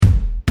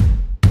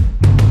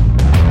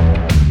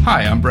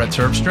Hi, I'm Brett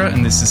Terpstra,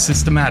 and this is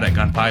Systematic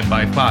on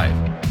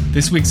 5x5.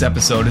 This week's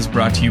episode is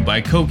brought to you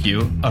by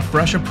CoQ, a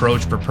fresh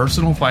approach for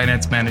personal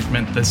finance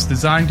management that's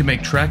designed to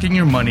make tracking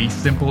your money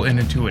simple and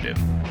intuitive.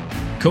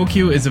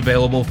 CoQ is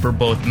available for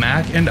both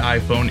Mac and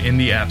iPhone in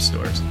the app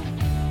stores.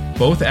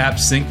 Both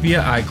apps sync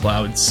via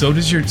iCloud, so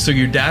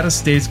your data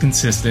stays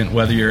consistent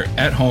whether you're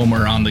at home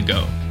or on the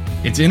go.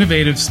 Its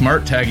innovative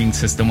smart tagging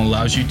system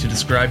allows you to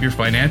describe your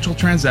financial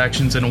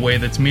transactions in a way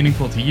that's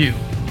meaningful to you,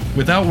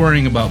 without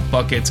worrying about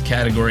buckets,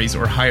 categories,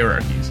 or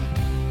hierarchies.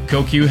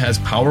 CoQ has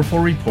powerful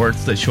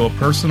reports that show a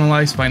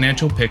personalized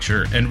financial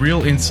picture and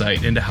real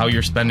insight into how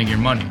you're spending your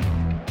money.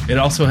 It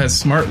also has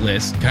smart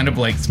lists, kind of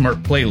like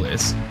smart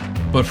playlists,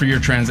 but for your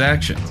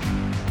transactions.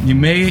 You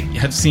may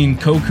have seen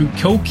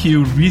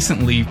CoQ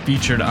recently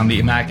featured on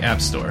the Mac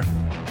App Store.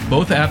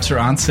 Both apps are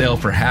on sale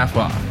for half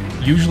off.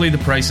 Usually the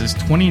price is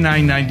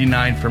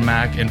 $29.99 for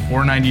Mac and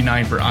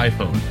 $4.99 for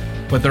iPhone,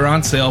 but they're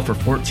on sale for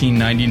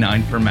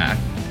 $14.99 for Mac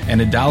and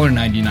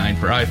 $1.99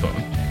 for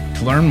iPhone.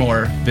 To learn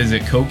more,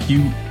 visit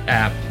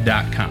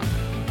CoQApp.com.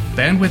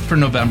 Bandwidth for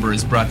November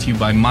is brought to you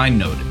by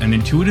MindNode, an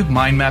intuitive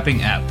mind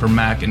mapping app for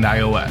Mac and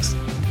iOS.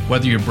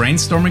 Whether you're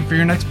brainstorming for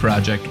your next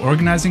project,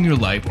 organizing your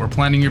life, or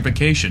planning your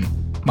vacation,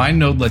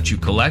 MindNode lets you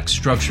collect,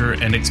 structure,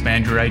 and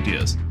expand your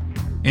ideas.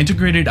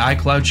 Integrated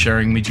iCloud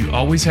sharing means you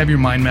always have your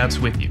mind maps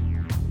with you.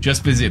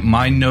 Just visit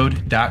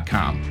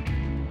mindnode.com.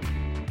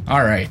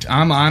 All right,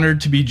 I'm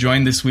honored to be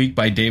joined this week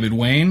by David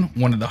Wain,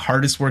 one of the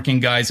hardest working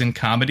guys in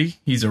comedy.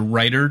 He's a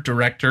writer,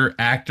 director,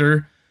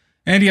 actor,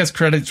 and he has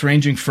credits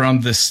ranging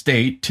from The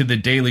State to The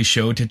Daily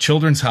Show to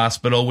Children's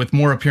Hospital, with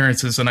more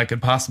appearances than I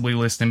could possibly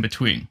list in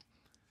between.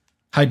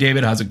 Hi,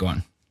 David. How's it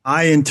going?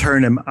 I, in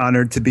turn, am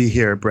honored to be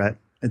here, Brett.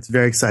 It's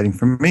very exciting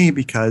for me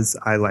because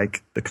I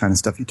like the kind of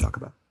stuff you talk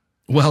about.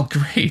 Well,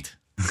 great.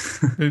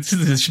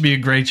 This should be a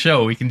great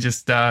show. We can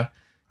just talk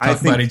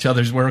about each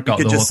other's work all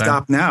the whole time. You could just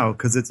stop now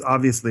because it's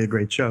obviously a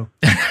great show.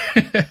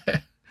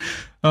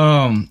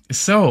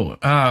 So,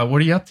 what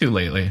are you up to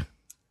lately?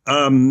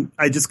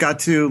 I just got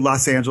to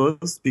Los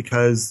Angeles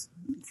because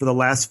for the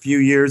last few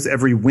years,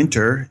 every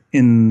winter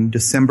in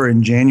December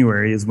and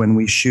January is when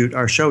we shoot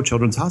our show,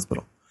 Children's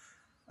Hospital.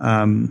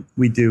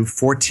 We do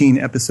 14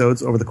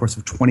 episodes over the course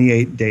of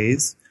 28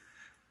 days,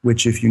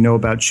 which, if you know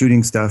about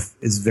shooting stuff,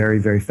 is very,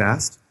 very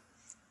fast.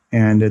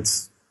 And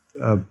it's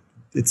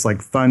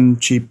like fun,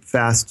 cheap,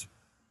 fast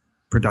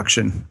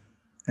production.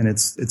 And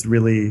it's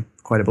really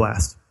quite a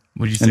blast.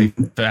 Would you say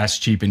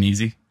fast, cheap, and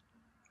easy?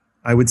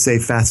 I would say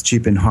fast,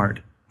 cheap, and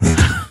hard.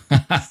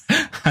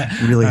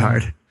 Really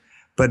hard.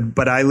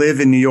 But I live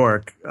in New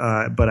York,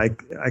 but I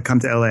come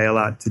to LA a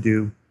lot to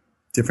do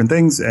different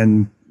things.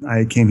 And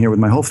I came here with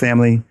my whole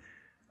family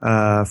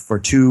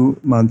for 2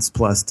 months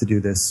plus to do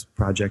this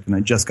project. And I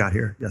just got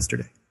here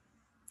yesterday.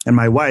 And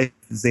my wife,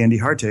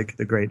 Zandy Hartig,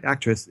 the great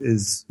actress,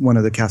 is one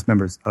of the cast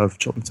members of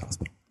Children's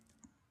Hospital.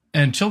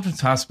 And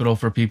Children's Hospital,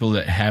 for people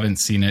that haven't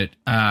seen it,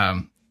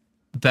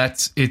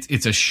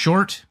 it's a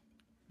short.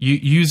 You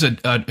use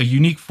a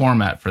unique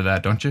format for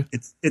that, don't you?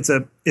 It's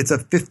a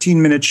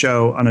 15-minute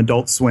show on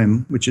Adult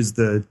Swim, which is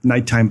the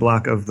nighttime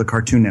block of the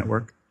Cartoon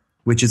Network,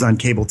 which is on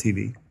cable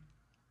TV,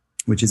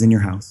 which is in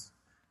your house.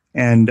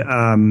 And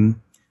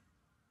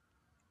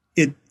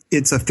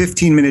it's a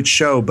 15-minute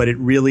show, but it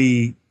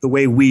really, the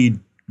way we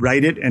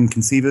write it and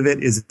conceive of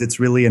it, is it's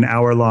really an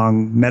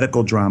hour-long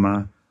medical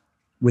drama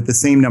with the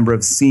same number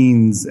of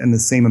scenes and the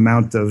same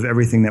amount of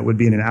everything that would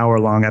be in an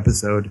hour-long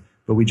episode,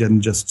 but we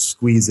just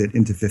squeeze it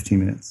into 15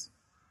 minutes.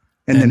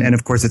 And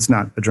of course, it's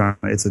not a drama.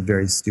 It's a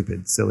very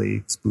stupid, silly,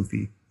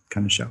 spoofy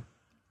kind of show.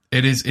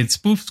 It is. It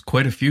spoofs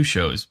quite a few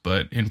shows,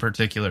 but in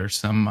particular,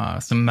 some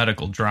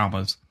medical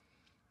dramas.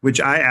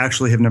 Which I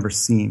actually have never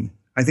seen.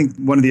 I think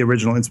one of the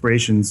original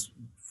inspirations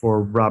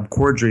for Rob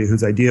Corddry,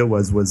 whose idea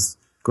was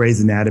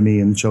Grey's Anatomy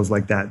and shows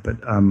like that. But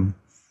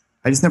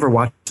I just never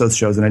watched those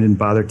shows, and I didn't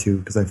bother to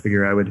because I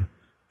figure I would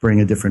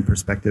bring a different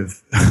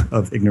perspective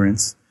of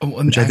ignorance,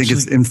 which I think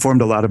has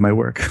informed a lot of my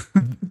work.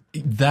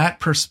 That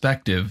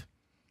perspective,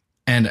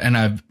 and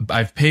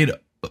I've paid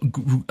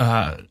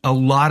a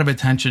lot of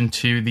attention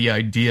to the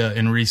idea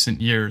in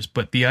recent years,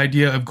 but the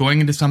idea of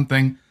going into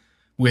something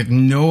with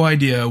no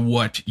idea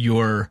what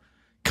your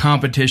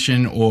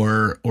competition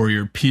or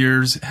your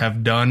peers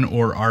have done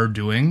or are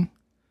doing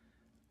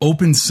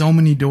opens so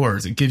many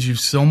doors. It gives you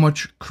so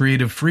much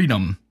creative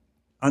freedom.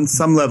 On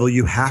some level,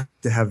 you have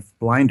to have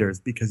blinders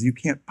because you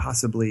can't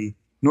possibly,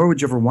 nor would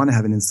you ever want to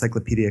have an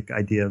encyclopedic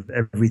idea of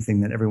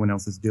everything that everyone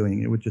else is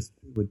doing. It would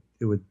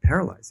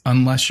paralyze you.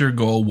 Unless your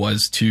goal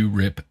was to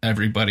rip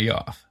everybody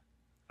off.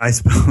 I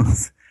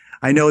suppose.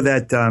 I know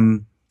that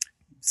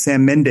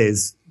Sam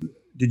Mendes,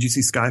 did you see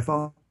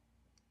Skyfall?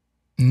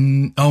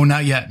 Oh,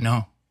 not yet.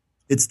 No.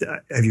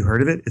 Have you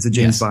heard of it? It's a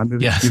James Bond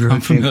movie. Yes,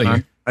 I'm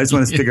familiar. I just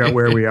want to figure out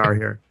where we are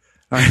here.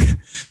 All right.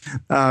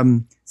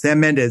 Sam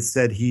Mendes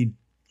said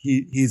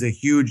he's a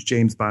huge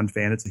James Bond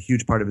fan. It's a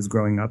huge part of his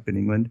growing up in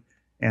England,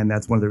 and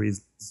that's one of the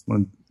reasons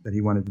that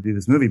he wanted to do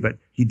this movie. But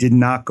he did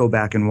not go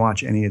back and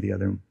watch any of the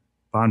other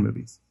Bond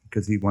movies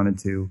because he wanted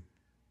to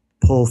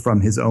pull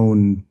from his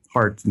own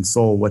heart and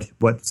soul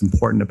what's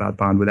important about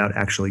Bond without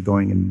actually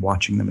going and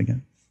watching them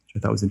again, which I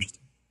thought was interesting.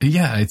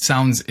 Yeah, it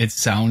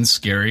sounds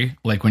scary,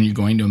 like when you're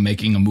going to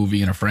making a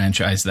movie in a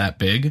franchise that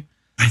big.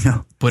 I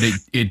know. But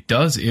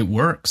it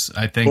works.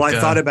 I think. Well, I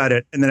thought about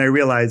it, and then I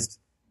realized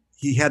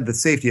he had the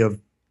safety of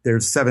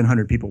there's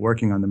 700 people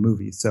working on the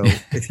movie. So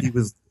if he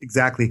was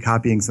exactly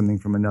copying something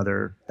from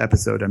another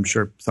episode, I'm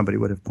sure somebody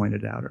would have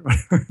pointed it out or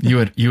whatever.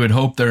 You would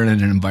hope they're in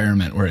an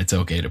environment where it's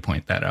okay to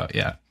point that out.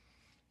 Yeah.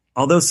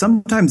 Although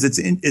sometimes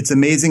it's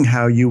amazing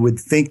how you would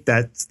think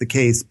that's the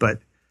case, but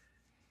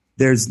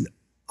there's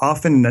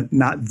often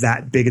not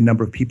that big a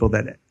number of people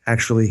that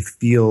actually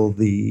feel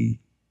the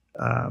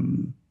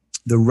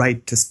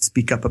right to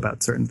speak up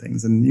about certain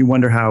things. And you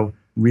wonder how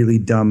really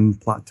dumb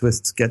plot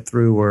twists get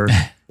through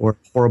or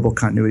horrible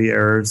continuity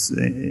errors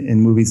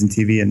in movies and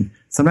TV. And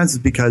sometimes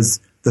it's because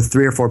the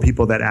 3 or 4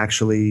 people that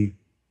actually,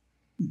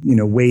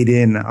 weighed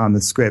in on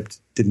the script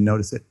didn't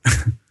notice it.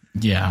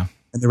 Yeah.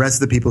 And the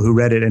rest of the people who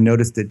read it and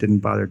noticed it didn't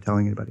bother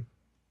telling anybody.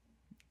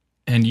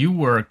 And you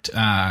worked,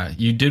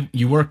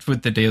 you worked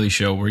with The Daily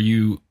Show. Were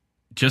you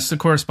just a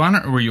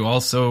correspondent, or were you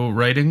also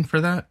writing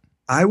for that?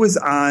 I was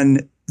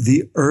on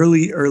the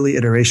early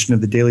iteration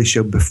of The Daily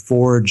Show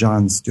before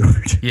Jon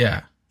Stewart.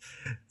 Yeah.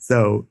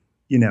 So,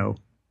 yeah,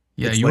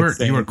 you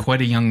were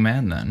quite a young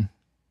man then.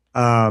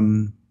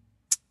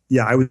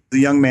 Yeah, I was a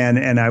young man,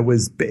 and it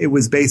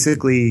was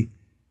basically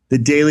The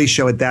Daily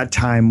Show at that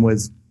time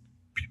was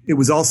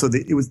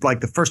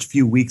like the first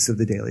few weeks of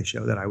The Daily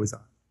Show that I was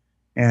on.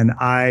 And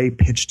I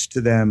pitched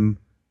to them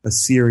a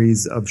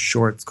series of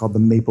shorts called the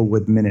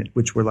Maplewood Minute,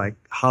 which were like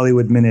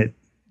Hollywood Minute,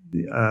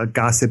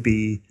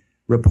 gossipy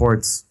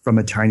reports from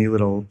a tiny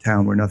little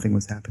town where nothing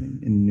was happening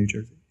in New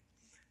Jersey.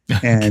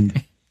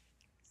 And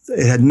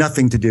it had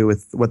nothing to do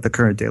with what the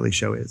current Daily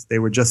Show is. They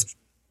were just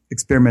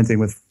experimenting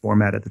with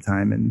format at the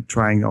time and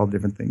trying all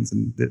different things.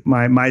 And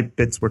my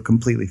bits were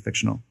completely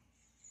fictional.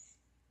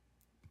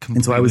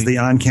 And so I was the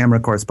on-camera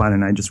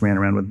correspondent. I just ran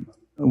around with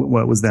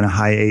what was then a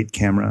Hi8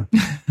 camera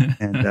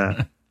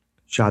and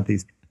shot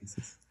these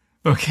pieces.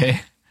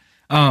 Okay.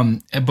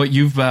 But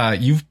you've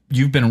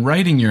been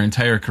writing your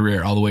entire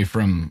career, all the way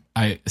from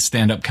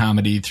stand-up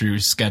comedy through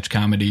sketch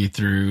comedy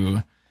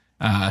through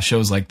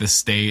shows like The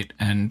State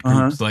and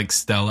groups like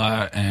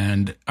Stella.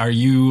 And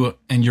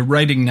you're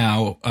writing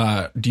now.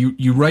 Do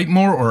you write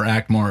more or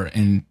act more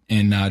in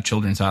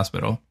Children's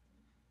Hospital?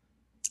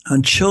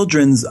 On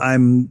Children's,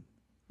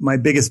 my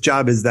biggest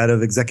job is that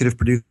of executive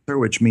producer,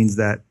 which means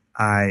that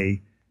I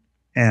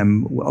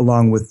am,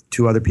 along with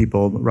 2 other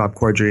people, Rob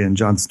Corddry and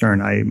John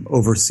Stern, I'm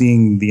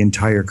overseeing the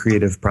entire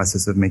creative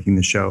process of making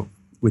the show,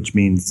 which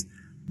means,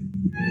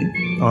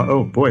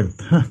 oh boy,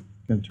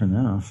 gotta turn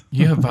that off.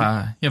 You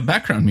have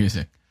background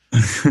music.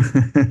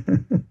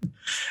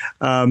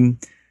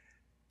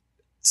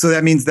 So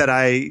that means that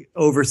I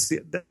oversee.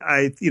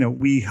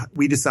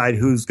 We decide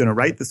who's going to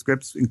write the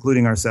scripts,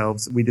 including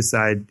ourselves. We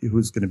decide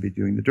who's going to be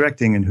doing the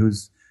directing and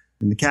who's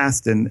in the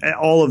cast and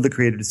all of the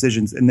creative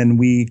decisions. And then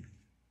we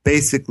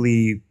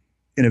basically,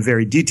 in a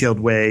very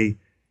detailed way,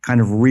 kind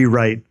of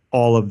rewrite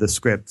all of the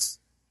scripts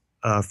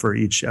for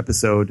each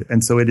episode.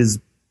 And so it is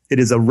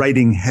a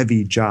writing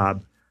heavy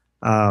job,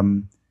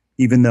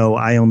 even though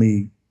I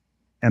only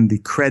am the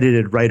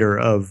credited writer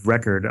of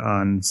record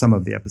on some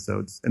of the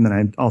episodes. And then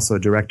I'm also a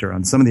director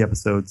on some of the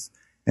episodes.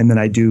 And then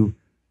I do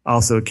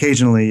also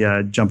occasionally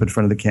jump in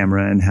front of the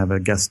camera and have a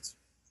guest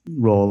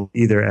role,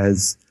 either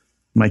as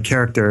my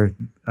character,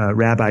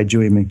 Rabbi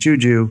Dewey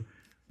McJuju,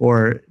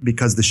 or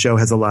because the show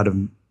has a lot of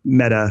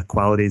meta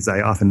qualities,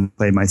 I often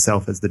play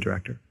myself as the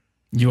director.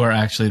 You are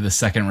actually the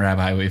second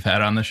rabbi we've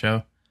had on the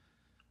show.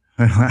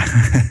 I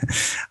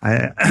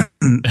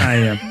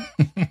am.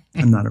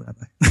 I'm not a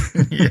rabbi.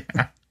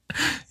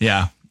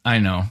 Yeah, I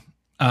know.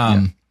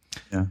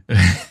 Yeah.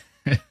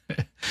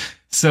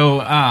 So,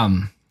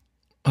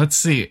 let's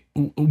see.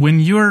 When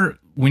you're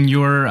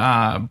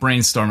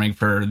brainstorming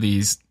for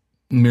these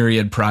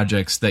myriad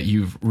projects that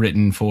you've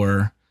written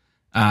for,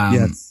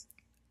 yes.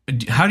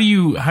 How do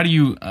you,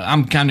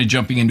 I'm kind of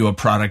jumping into a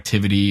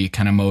productivity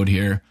kind of mode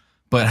here,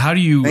 but how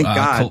do you,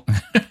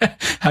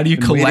 how do you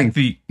collect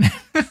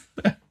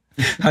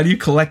how do you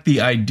collect the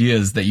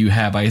ideas that you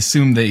have? I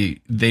assume they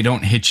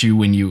don't hit you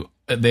when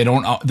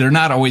they're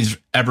not always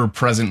ever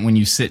present when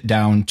you sit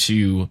down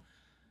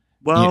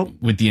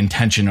with the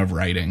intention of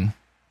writing.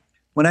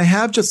 When I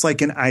have just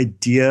like an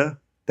idea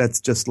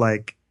that's just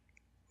like,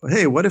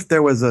 hey, what if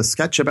there was a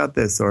sketch about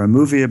this or a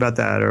movie about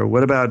that? Or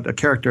what about a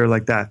character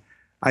like that?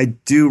 I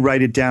do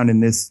write it down in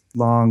this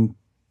long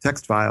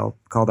text file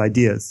called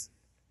Ideas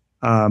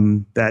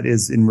that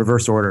is in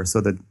reverse order.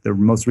 So that the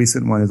most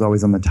recent one is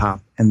always on the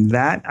top. And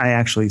that I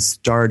actually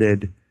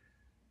started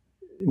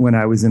when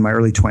I was in my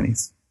early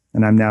 20s.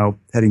 And I'm now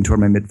heading toward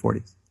my mid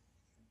 40s.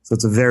 So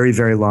it's a very,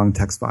 very long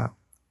text file.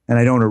 And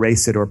I don't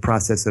erase it or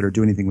process it or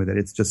do anything with it.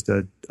 It's just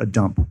a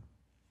dump.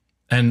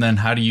 And then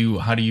how do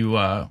you,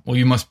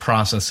 you must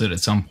process it at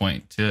some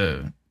point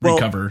to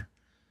recover.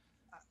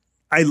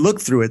 I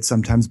look through it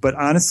sometimes, but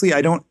honestly,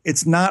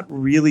 it's not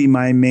really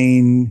my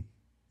main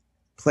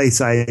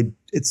place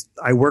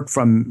I work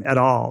from at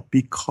all,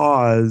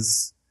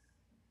 because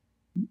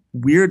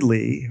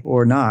weirdly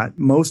or not,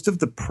 most of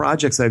the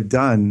projects I've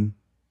done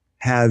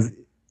have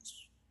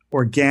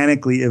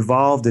organically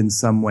evolved in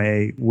some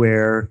way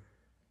where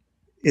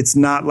it's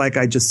not like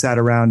I just sat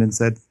around and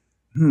said,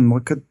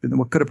 what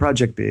could a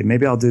project be?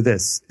 Maybe I'll do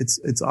this.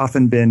 It's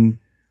often been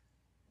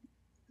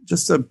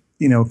just a,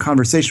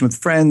 conversation with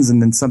friends,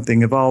 and then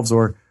something evolves,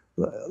 or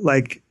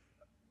like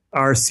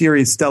our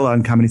series Stella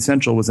on Comedy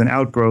Central was an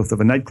outgrowth of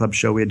a nightclub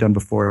show we had done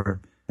before,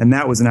 and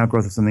that was an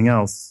outgrowth of something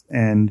else.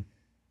 And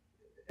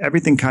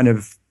everything kind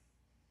of,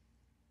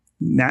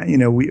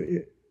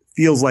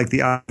 feels like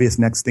the obvious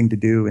next thing to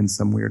do in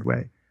some weird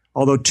way.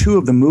 Although 2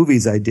 of the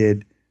movies I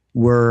did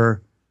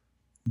were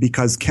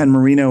because Ken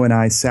Marino and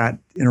I sat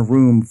in a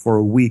room for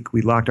a week.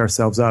 We locked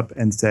ourselves up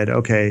and said,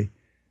 okay,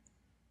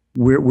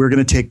 we're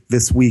going to take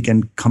this week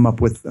and come up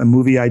with a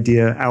movie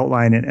idea,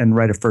 outline it, and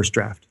write a first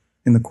draft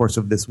in the course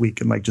of this week,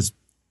 and like just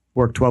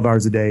work 12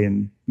 hours a day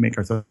and make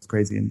ourselves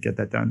crazy and get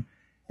that done.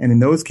 And in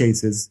those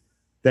cases,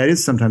 that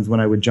is sometimes when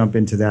I would jump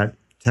into that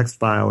text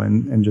file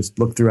and just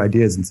look through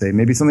ideas and say,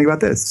 maybe something about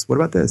this. What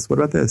about this? What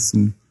about this?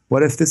 And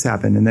what if this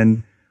happened? And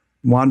then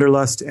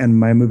Wanderlust and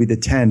my movie The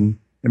 10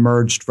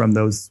 emerged from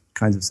those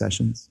kinds of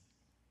sessions.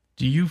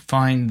 Do you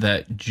find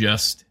that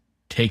just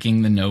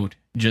taking the note,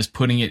 just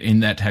putting it in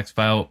that text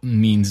file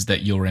means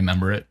that you'll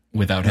remember it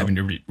without having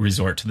to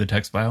resort to the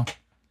text file?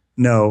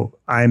 No,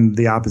 I'm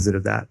the opposite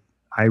of that.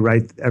 I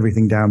write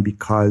everything down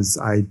because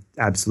I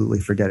absolutely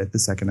forget it the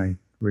second I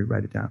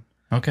write it down.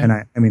 Okay. And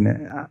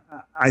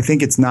I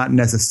think it's not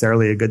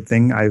necessarily a good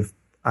thing.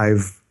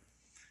 I've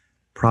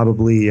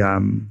probably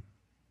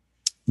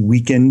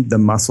weakened the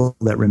muscle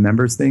that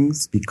remembers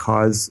things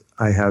because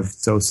I have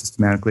so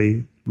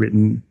systematically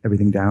written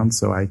everything down.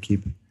 So I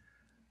keep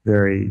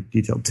very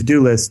detailed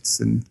to-do lists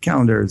and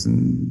calendars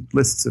and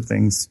lists of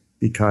things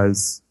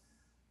because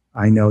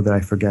I know that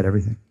I forget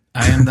everything.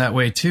 I am that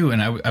way too.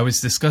 And I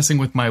was discussing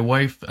with my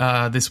wife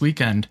this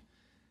weekend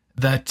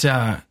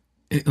that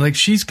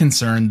she's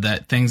concerned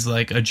that things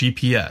like a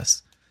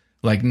GPS,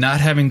 like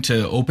not having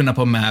to open up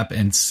a map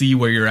and see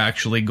where you're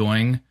actually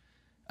going,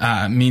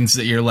 means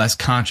that you're less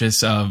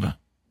conscious of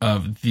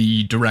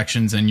the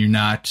directions, and you're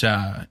not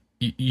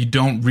you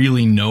don't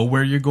really know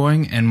where you're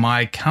going. And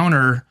my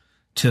counter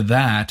to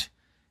that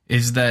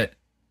is that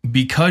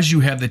because you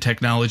have the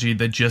technology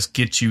that just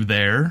gets you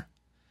there,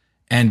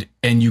 and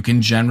you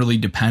can generally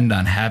depend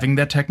on having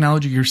that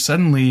technology, you're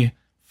suddenly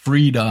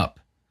freed up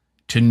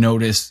to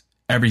notice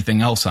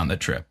everything else on the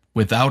trip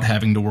without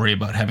having to worry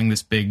about having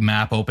this big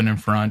map open in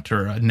front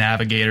or a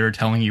navigator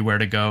telling you where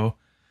to go.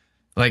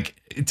 Like,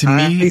 to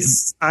me,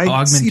 I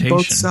augmentation. See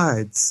both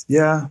sides.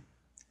 Yeah.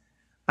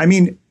 I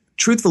mean,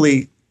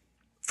 truthfully,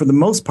 for the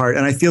most part,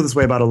 and I feel this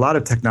way about a lot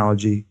of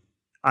technology,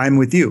 I'm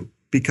with you,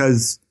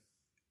 because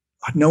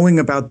knowing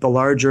about the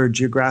larger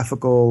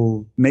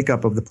geographical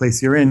makeup of the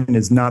place you're in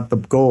is not the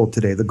goal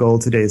today. The goal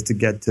today is to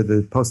get to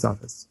the post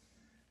office.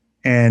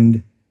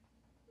 And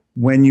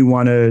when you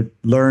want to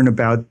learn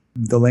about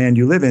the land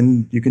you live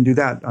in, you can do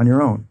that on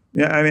your own.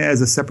 Yeah, I mean,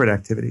 as a separate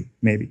activity,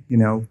 maybe,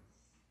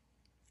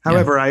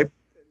 However,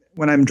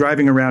 when I'm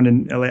driving around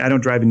in LA, I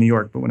don't drive in New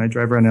York, but when I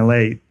drive around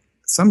LA,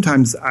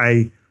 sometimes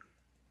I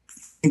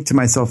think to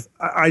myself,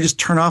 I just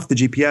turn off the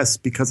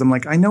GPS because I'm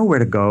like, I know where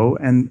to go.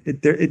 And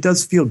it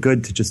does feel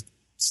good to just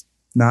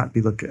not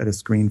be looking at a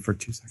screen for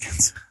 2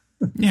 seconds.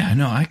 Yeah,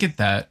 no, I get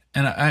that.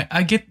 And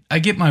I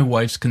get my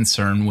wife's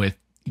concern with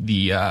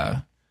the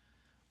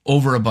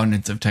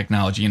overabundance of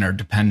technology and our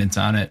dependence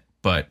on it.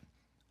 But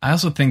I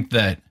also think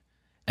that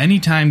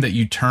anytime that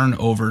you turn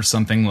over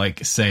something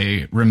like,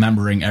 say,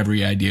 remembering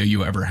every idea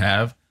you ever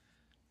have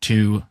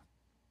to,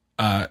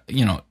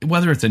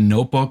 whether it's a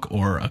notebook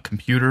or a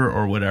computer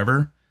or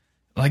whatever,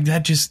 like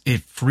that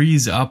it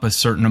frees up a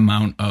certain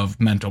amount of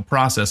mental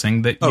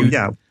processing that Oh,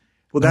 yeah.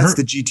 Well, that's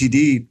the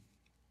GTD.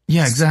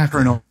 Yeah, exactly.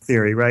 Kernel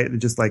theory, right?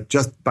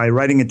 Just by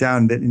writing it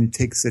down, that it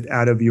takes it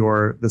out of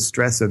the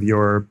stress of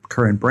your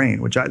current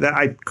brain, which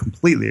I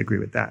completely agree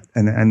with that.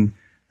 And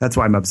that's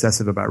why I'm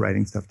obsessive about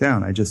writing stuff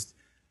down.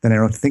 Then I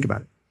don't have to think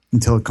about it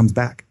until it comes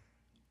back.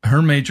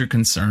 Her major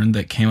concern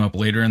that came up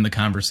later in the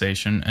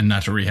conversation, and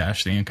not to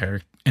rehash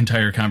the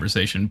entire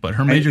conversation, but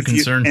her major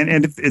concern...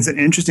 And if it's an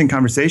interesting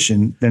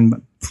conversation,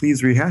 then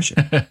please rehash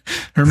it.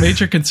 Her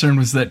major concern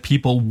was that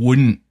people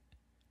wouldn't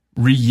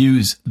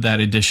reuse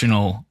that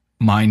additional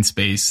mind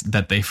space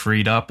that they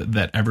freed up,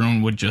 that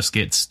everyone would just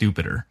get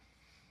stupider.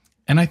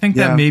 And I think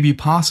that may be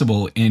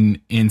possible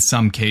in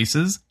some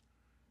cases,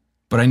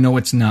 but I know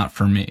it's not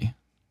for me.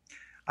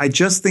 I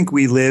just think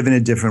we live in a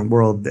different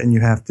world, and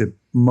you have to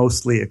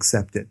mostly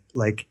accept it.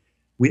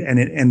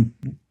 And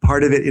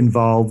part of it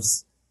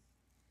involves,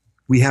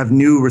 we have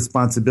new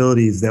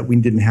responsibilities that we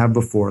didn't have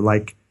before,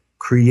 like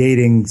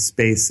creating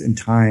space and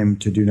time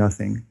to do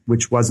nothing,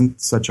 which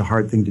wasn't such a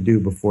hard thing to do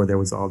before there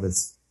was all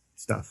this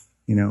stuff,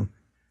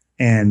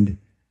 and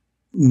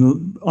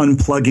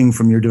unplugging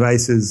from your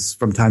devices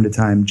from time to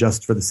time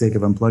just for the sake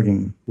of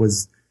unplugging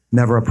was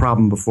never a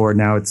problem before.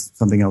 Now it's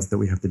something else that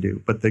we have to do.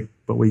 But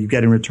what you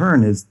get in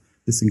return is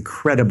this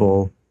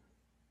incredible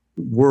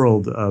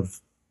world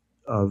of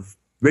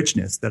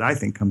richness that I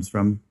think comes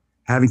from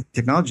having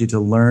technology to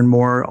learn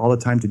more all the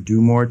time, to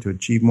do more, to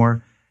achieve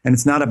more. And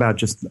it's not about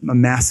just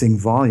amassing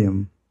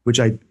volume, which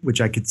I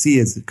could see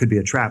as it could be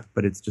a trap,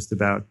 but it's just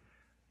about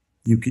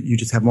you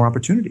just have more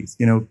opportunities.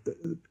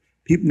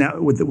 People now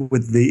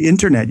with the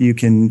internet, you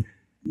can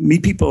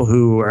meet people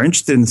who are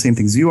interested in the same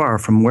things you are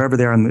from wherever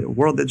they are in the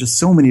world. That just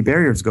so many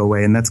barriers go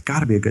away, and that's got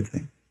to be a good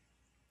thing.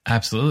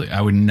 Absolutely.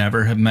 I would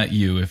never have met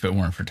you if it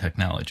weren't for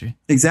technology.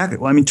 Exactly.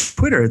 Well, I mean,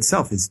 Twitter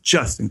itself is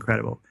just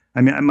incredible.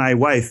 I mean, my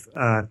wife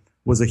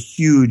was a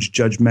huge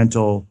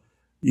judgmental,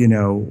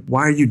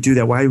 why do you do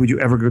that? Why would you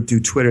ever go do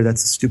Twitter?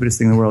 That's the stupidest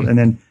thing in the world. And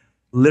then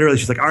literally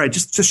she's like, all right,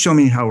 just show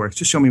me how it works.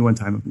 Just show me one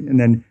time. And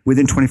then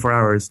within 24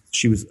 hours,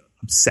 she was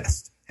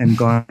obsessed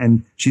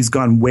and she's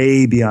gone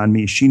way beyond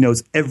me. She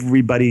knows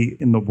everybody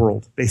in the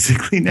world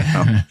basically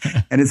now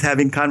and is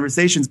having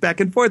conversations back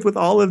and forth with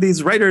all of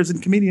these writers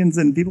and comedians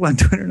and people on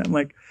Twitter. And I'm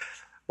like,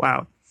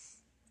 wow.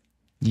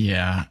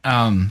 Yeah.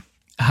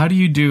 How do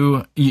you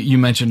do, you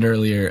mentioned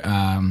earlier,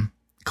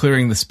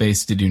 clearing the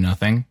space to do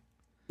nothing?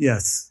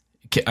 Yes.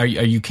 Are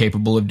you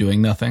capable of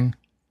doing nothing?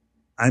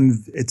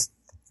 It's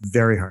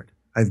very hard.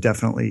 I've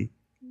definitely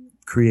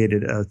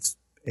created a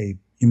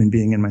human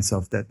being in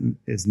myself that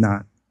is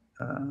not,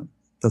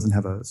 doesn't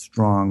have a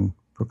strong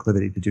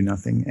proclivity to do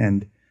nothing.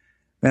 And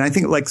I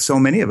think like so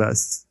many of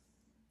us,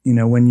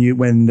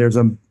 when there's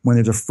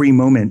a free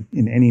moment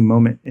in any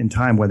moment in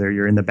time, whether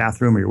you're in the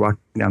bathroom or you're walking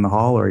down the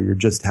hall or you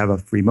just have a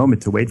free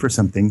moment to wait for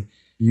something,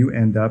 you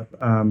end up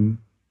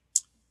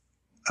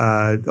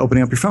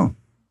opening up your phone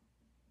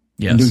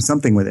and doing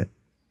something with it.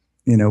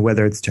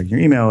 Whether it's checking your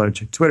email or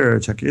check Twitter or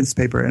check your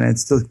Instapaper, and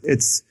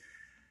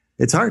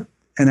it's hard.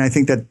 And I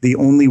think that the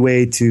only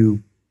way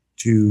to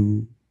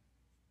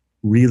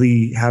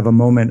really have a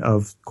moment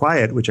of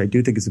quiet, which I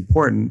do think is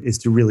important, is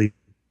to really,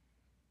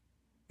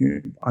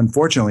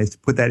 unfortunately, is to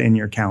put that in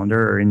your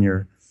calendar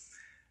or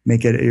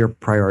make it your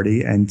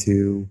priority. And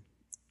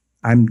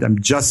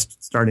I'm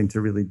just starting to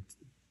really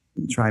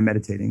try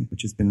meditating,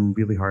 which has been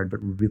really hard, but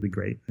really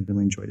great. I've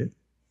really enjoyed it.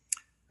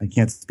 I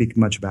can't speak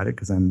much about it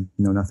because I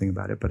know nothing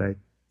about it, but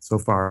so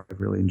far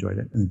I've really enjoyed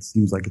it. And it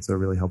seems like it's a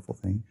really helpful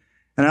thing.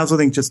 And I also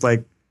think just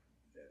like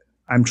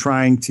I'm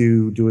trying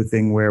to do a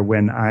thing where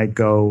when I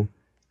go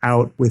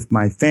out with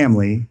my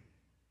family,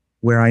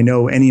 where I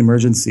know any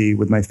emergency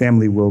with my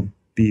family will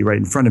be right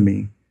in front of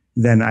me,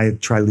 then I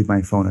try to leave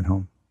my phone at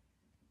home.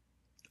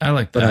 I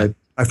like that. But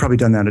I've probably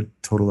done that a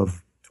total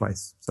of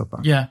twice so far.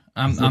 Yeah,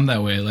 I'm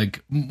that way.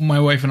 Like my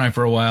wife and I,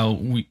 for a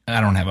while,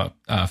 I don't have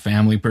a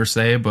family per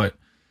se, but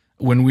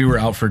when we were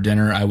out for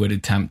dinner, I would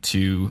attempt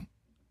to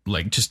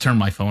like just turn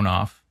my phone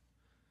off.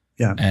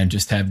 Yeah. And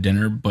just have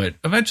dinner. But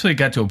eventually it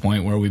got to a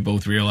point where we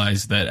both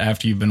realized that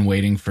after you've been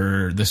waiting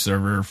for the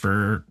server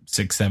for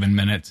 6-7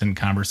 minutes and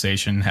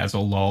conversation has a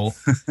lull,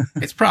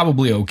 it's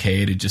probably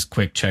okay to just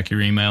quick check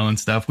your email and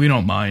stuff. We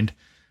don't mind.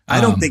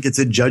 I don't think it's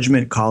a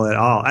judgment call at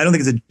all. I don't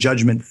think it's a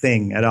judgment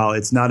thing at all.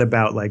 It's not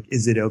about like,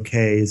 is it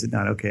okay? Is it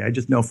not okay? I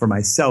just know for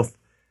myself,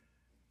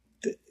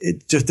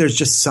 there's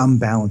just some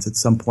balance at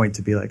some point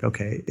to be like,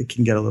 okay, it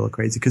can get a little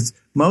crazy. Because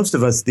most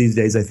of us these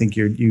days, I think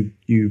you're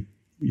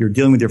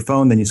dealing with your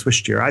phone, then you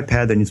switch to your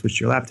iPad, then you switch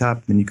to your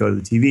laptop, then you go to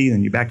the TV,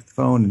 then you back to the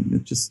phone,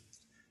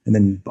 and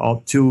then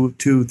all two,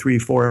 three,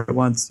 four at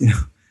once.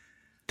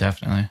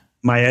 Definitely.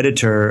 My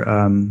editor,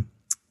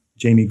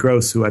 Jamie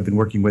Gross, who I've been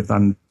working with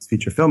on this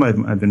feature film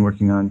I've been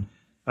working on,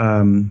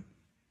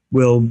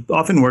 will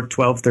often work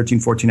 12, 13,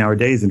 14-hour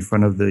days in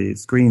front of the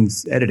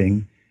screens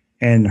editing,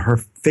 and her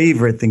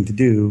favorite thing to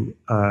do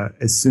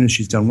as soon as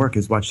she's done work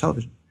is watch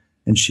television.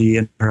 And she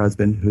and her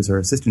husband, who's her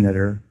assistant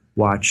editor,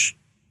 watch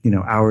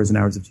hours and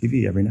hours of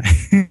TV every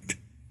night.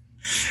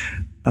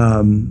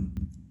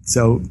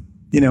 So,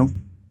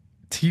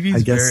 TV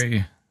is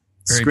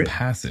very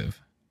passive.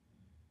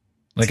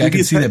 Like I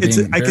can see that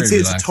being I can see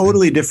it's a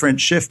totally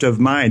different shift of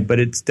mind, but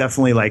it's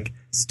definitely like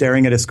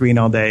staring at a screen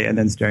all day and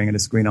then staring at a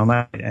screen all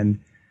night. And,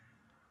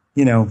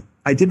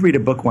 I did read a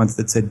book once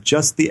that said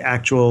just the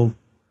actual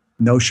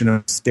notion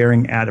of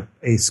staring at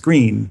a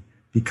screen,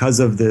 because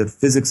of the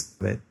physics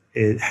of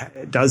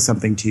it does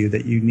something to you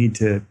that you need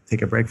to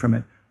take a break from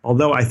it.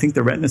 Although I think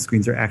the Retina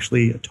screens are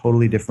actually a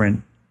totally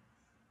different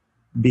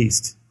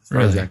beast.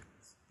 Really?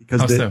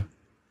 Because so?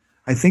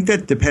 I think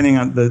that depending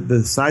on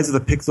the size of the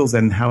pixels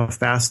and how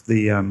fast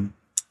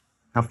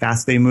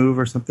they move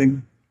or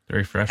something. The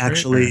refresh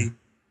rate?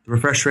 The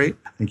refresh rate,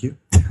 thank you,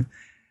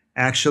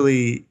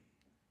 actually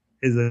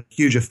is a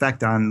huge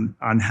effect on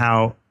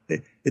how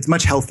it's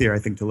much healthier, I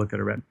think, to look at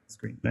a Retina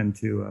screen than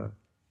to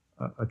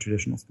a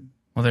traditional screen.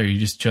 Well, there, you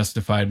just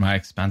justified my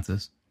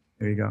expenses.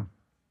 There you go.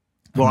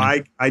 Well,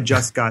 I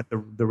just got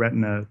the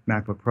Retina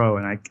MacBook Pro,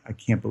 and I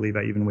can't believe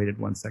I even waited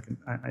 1 second.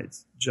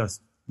 It's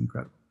just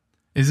incredible.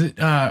 Is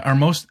it,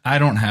 I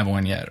don't have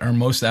one yet. Are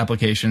most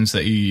applications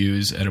that you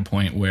use at a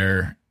point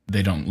where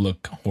they don't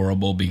look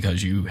horrible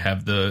because you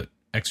have the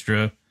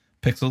extra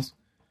pixels?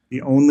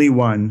 The only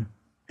one,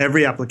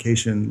 every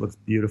application looks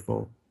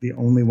beautiful. The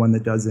only one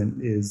that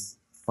doesn't is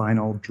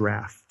Final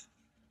Draft.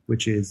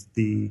 which is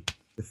the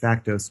de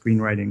facto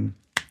screenwriting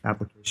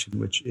application,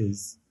 which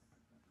is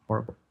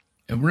horrible.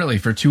 Really,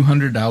 for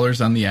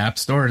 $200 on the App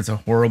Store, it's a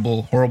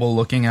horrible, horrible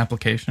looking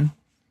application.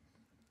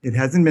 It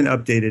hasn't been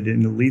updated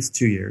in at least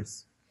 2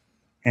 years,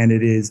 and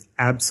it is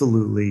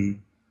absolutely,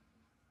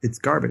 it's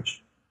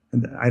garbage.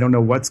 And I don't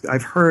know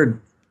I've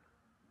heard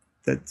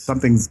that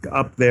something's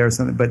up there or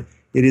something, but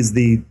it is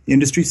the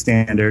industry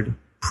standard.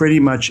 Pretty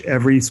much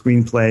every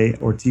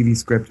screenplay or TV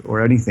script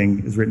or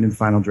anything is written in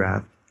Final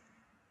Draft.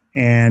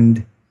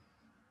 And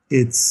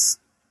it's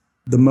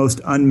the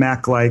most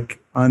un-Mac-like,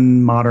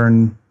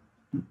 unmodern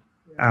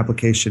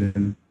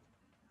application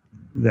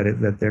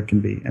that there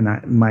can be.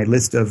 And my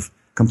list of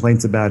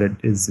complaints about it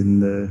is in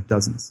the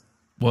dozens.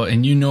 Well,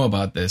 and you know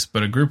about this,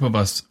 but a group of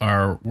us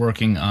are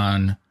working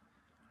on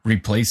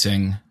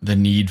replacing the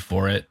need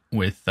for it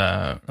with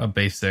a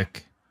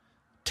basic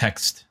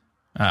text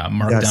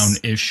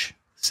markdown-ish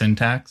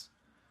syntax.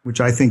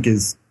 Which I think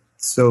is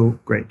so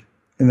great.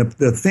 And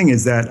the thing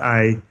is that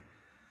I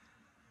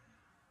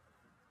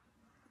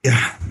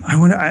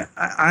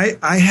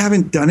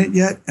haven't done it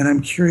yet, and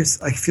I'm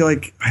curious. I feel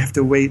like I have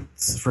to wait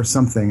for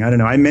something. I don't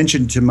know. I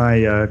mentioned to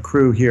my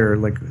crew here,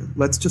 like,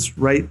 let's just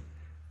write.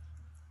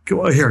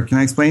 Here, can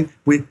I explain?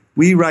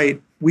 We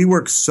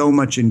work so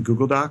much in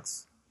Google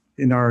Docs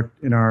in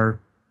our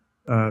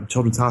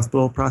children's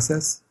hospital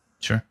process.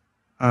 Sure.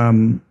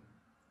 And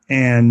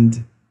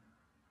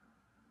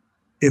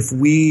if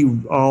we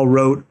all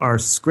wrote our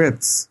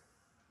scripts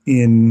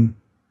in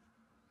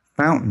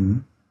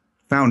Fountain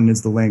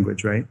is the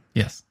language, right?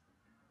 Yes.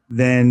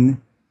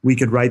 Then we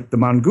could write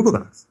them on Google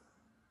Docs,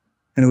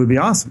 and it would be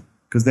awesome,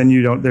 because then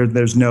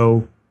there's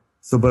no.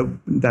 So, but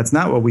that's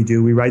not what we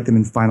do. We write them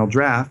in Final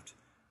Draft,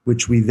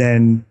 which we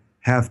then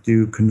have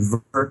to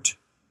convert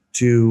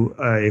to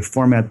a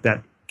format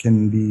that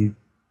can be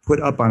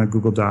put up on a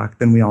Google Doc.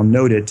 Then we all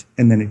note it,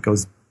 and then it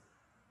goes.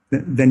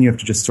 Then you have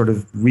to just sort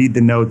of read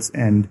the notes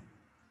and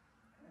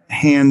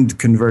hand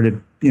convert it,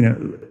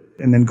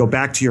 and then go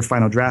back to your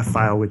Final Draft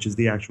file, which is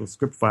the actual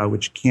script file,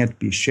 which can't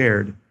be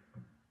shared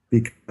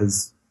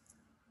because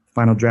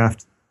Final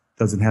Draft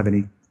doesn't have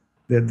any.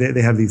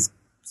 They have these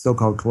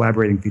so-called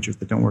collaborating features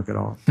that don't work at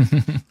all.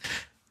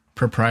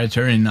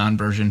 Proprietary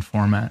non-version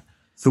format.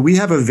 So we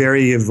have a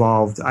very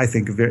evolved, I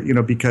think,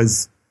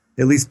 because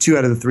at least 2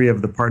 out of the 3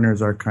 of the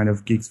partners are kind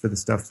of geeks for the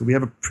stuff. So we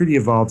have a pretty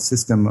evolved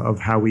system of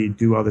how we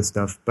do all this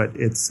stuff, but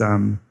it's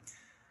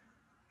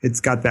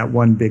got that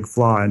one big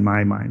flaw in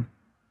my mind.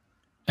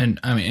 And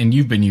and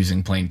you've been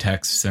using plain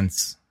text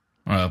since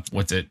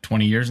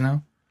 20 years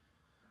now?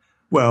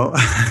 Well,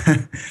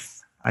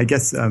 I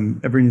guess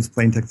everyone uses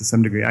plain text to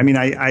some degree. I mean,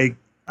 I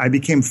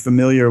became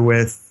familiar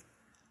with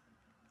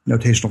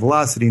notational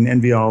velocity and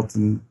NVAlt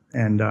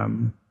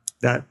and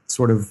that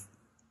sort of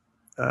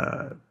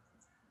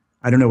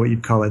I don't know what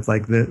you'd call it,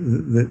 like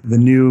the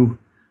new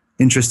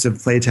interest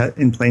of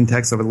in plain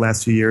text over the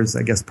last few years.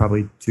 I guess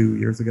probably 2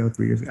 years ago,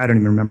 3 years ago. I don't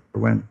even remember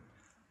when.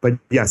 But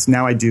yes,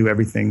 now I do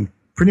everything.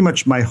 Pretty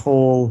much my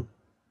whole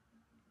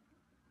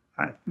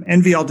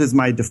NVAlt is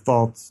my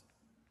default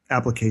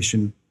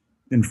application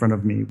in front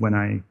of me when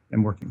I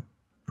am working,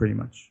 pretty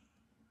much.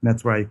 And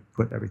that's where I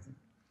put everything.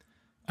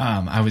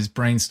 I was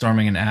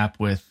brainstorming an app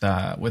with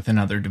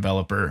another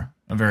developer,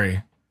 a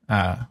very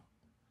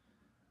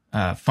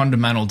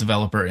fundamental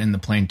developer in the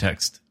plain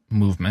text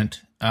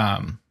movement.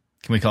 Can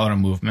we call it a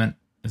movement?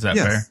 Is that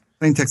fair?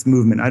 Plain text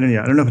movement. I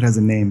don't know if it has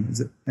a name.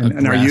 Is it?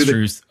 And are you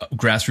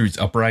grassroots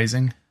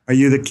uprising? Are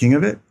you the king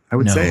of it? I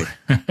would say.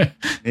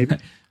 Maybe.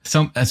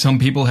 Some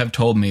people have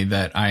told me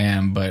that I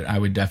am, but I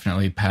would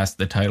definitely pass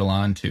the title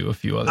on to a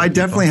few other people.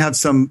 Definitely have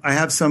some. I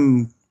have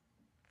some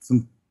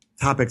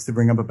topics to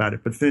bring up about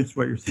it, but finish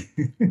what you're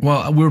saying.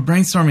 Well, we're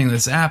brainstorming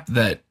this app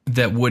that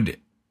would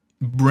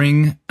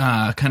bring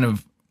kind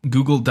of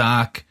Google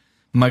Doc,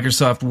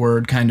 Microsoft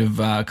Word kind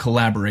of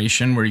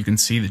collaboration where you can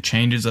see the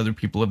changes other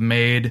people have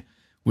made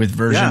with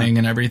versioning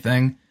and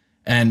everything,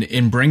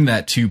 and bring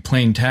that to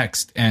plain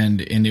text,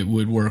 and it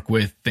would work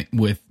with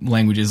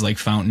languages like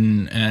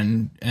Fountain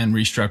and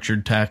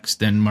restructured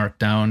text and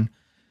Markdown.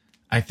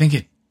 I think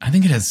it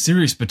has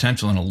serious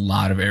potential in a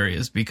lot of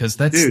areas, because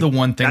that's the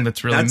one thing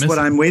that's really missing. That's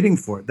what I'm waiting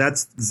for.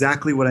 That's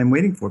exactly what I'm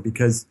waiting for,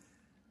 because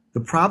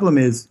the problem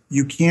is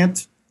you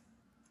can't,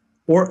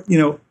 or,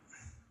 the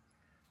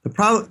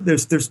problem,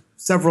 there's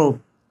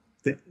several,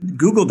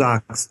 Google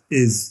Docs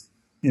is,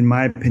 in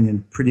my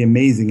opinion, pretty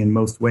amazing in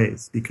most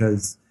ways,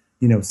 because,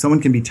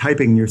 someone can be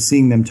typing, you're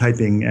seeing them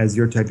typing as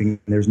you're typing, and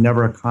there's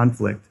never a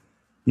conflict,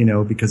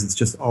 because it's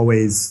just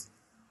always,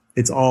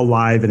 it's all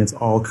live and it's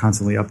all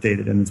constantly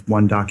updated and it's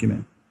one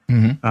document.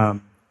 Mm-hmm.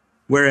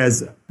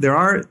 Whereas there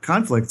are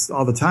conflicts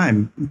all the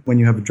time when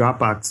you have a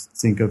Dropbox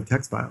sync of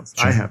text files.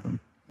 Sure. I have them.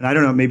 And I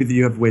don't know, maybe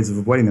you have ways of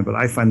avoiding them, but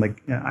I find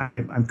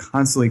I'm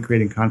constantly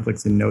creating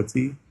conflicts in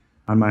Notesy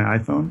on my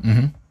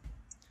iPhone.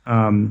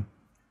 Mm-hmm.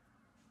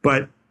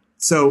 But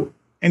so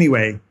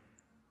anyway,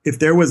 if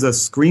there was a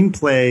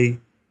screenplay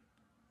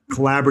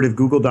collaborative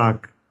Google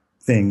Doc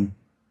thing,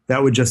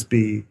 that would just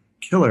be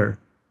killer.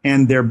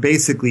 And there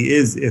basically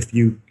is, if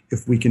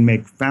we can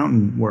make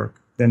Fountain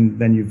work,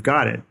 then you've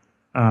got it.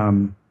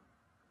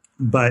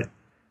 But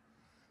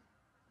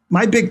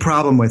my big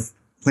problem with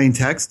plain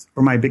text,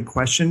 or my big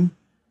question,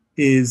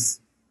 is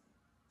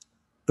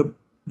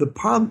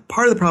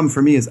part of the problem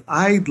for me is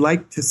I'd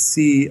like to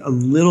see a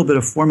little bit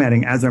of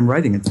formatting as I'm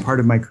writing. It's part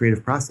of my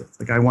creative process.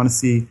 Like I want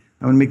to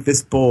make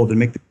this bold and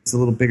make this a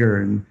little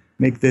bigger and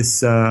make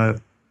this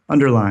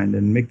underlined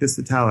and make this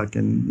italic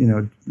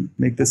and,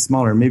 make this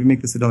smaller, maybe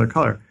make this another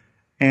color.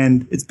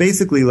 And it's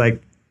basically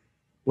like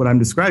what I'm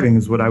describing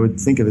is what I would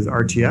think of as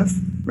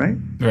RTF, right?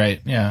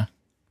 Right. Yeah.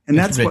 And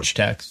that's rich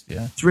text.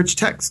 Yeah. It's rich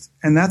text.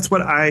 And that's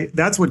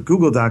what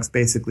Google Docs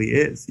basically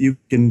is. You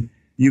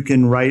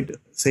can write,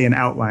 say, an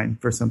outline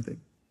for something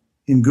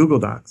in Google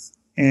Docs,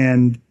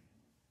 and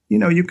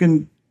you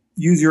can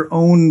use your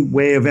own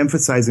way of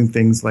emphasizing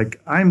things. Like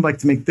I'm like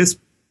to make this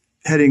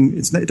heading.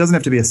 It doesn't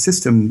have to be a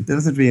system. It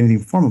doesn't have to be anything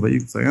formal. But you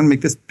can say, I'm going to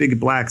make this big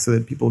black so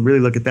that people really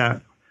look at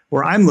that,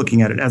 or I'm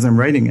looking at it as I'm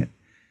writing it.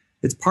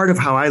 It's part of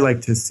how I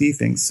like to see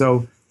things.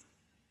 So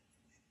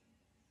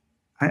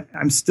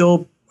I'm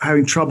still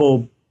having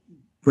trouble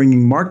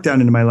bringing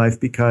Markdown into my life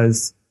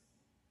because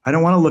I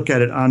don't want to look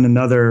at it on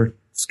another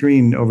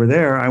screen over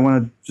there. I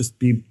want to just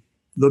be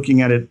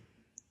looking at it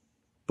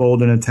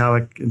bold and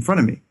italic in front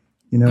of me.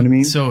 You know what I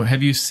mean? So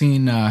have you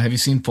seen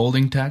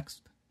folding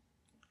text?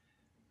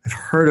 I've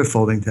heard of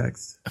folding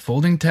text.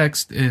 Folding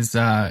text is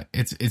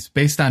it's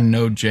based on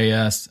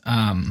Node.js,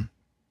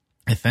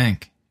 I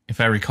think, if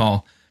I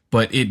recall,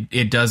 but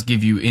it does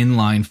give you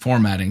inline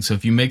formatting. So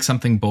if you make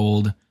something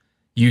bold,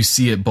 you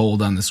see it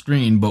bold on the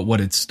screen, but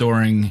what it's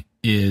storing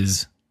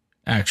is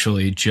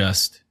actually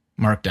just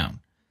Markdown.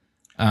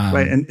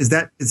 Right, and is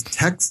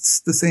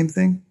text the same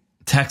thing?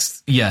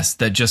 Text, yes,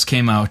 that just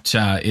came out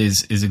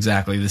is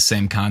exactly the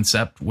same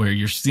concept where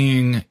you're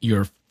seeing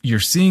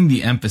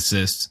the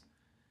emphasis,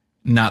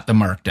 not the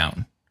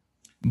Markdown,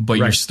 but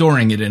You're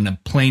storing it in a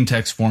plain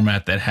text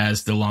format that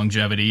has the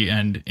longevity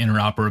and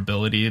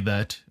interoperability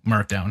that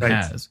Markdown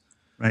has.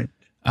 Right.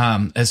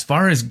 As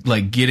far as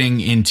like getting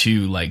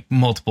into like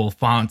multiple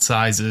font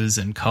sizes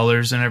and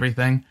colors and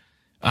everything,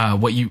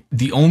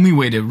 the only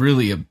way to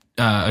really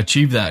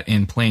achieve that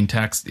in plain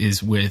text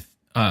is with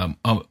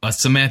a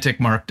semantic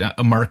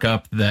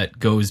markup that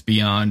goes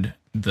beyond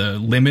the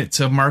limits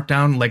of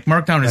Markdown. Like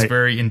Markdown is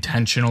very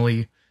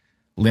intentionally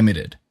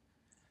limited.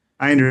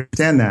 I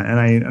understand that, and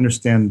I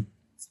understand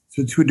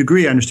to a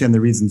degree. I understand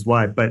the reasons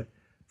why. But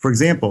for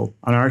example,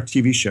 on our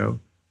TV show,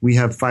 we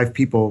have 5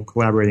 people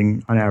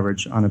collaborating on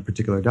average on a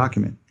particular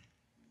document.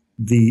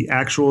 The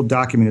actual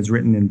document is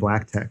written in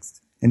black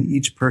text, and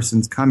each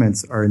person's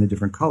comments are in a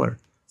different color.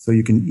 So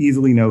you can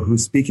easily know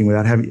who's speaking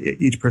without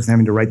each person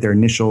having to write their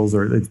initials,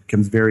 or it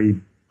becomes very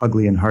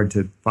ugly and hard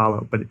to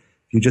follow. But if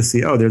you just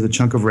see, oh, there's a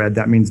chunk of red,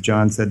 that means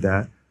John said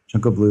that.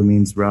 Chunk of blue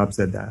means Rob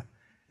said that.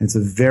 And it's a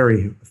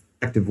very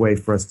effective way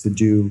for us to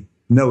do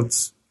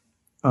notes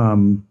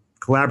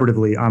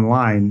collaboratively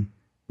online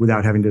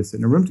without having to sit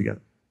in a room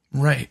together.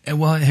 Right.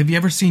 Well, have you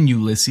ever seen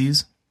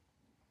Ulysses?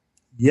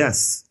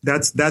 Yes.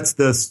 That's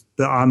the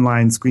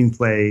online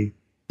screenplay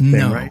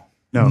thing, right?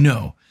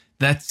 No.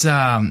 That's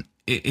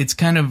it's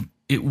kind of,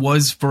 it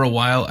was for a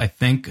while, I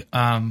think,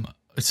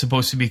 it's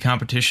supposed to be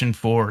competition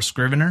for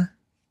Scrivener.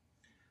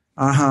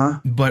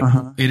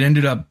 But it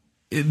ended up,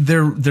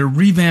 they're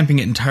revamping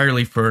it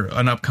entirely for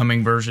an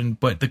upcoming version,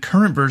 but the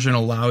current version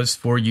allows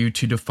for you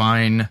to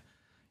define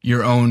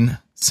your own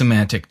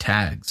semantic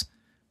tags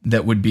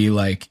that would be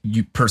like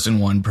person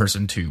 1,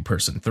 person 2,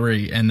 person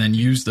 3, and then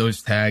use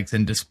those tags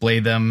and display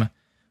them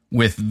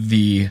with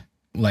the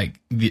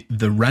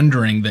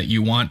rendering that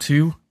you want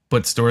to,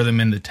 but store them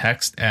in the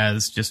text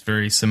as just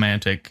very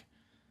semantic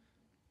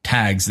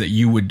tags that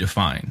you would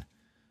define.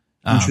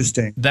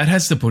 Interesting. That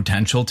has the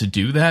potential to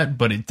do that,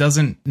 but it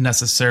doesn't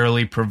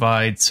necessarily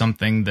provide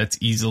something that's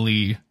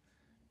easily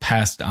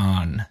passed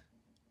on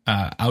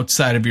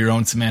outside of your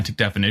own semantic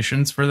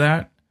definitions for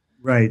that.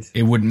 Right.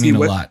 It wouldn't mean a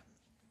lot.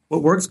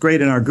 What works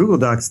great in our Google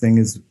Docs thing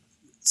is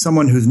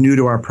someone who's new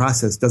to our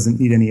process doesn't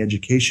need any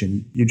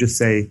education. You just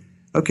say,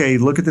 okay,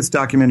 look at this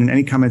document and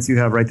any comments you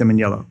have, write them in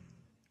yellow.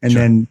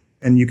 And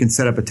then you can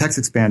set up a text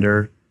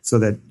expander so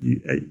that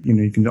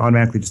you can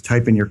automatically just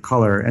type in your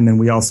color. And then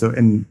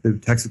and the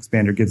text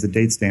expander gives a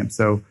date stamp.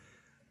 So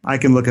I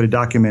can look at a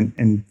document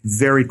and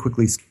very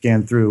quickly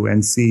scan through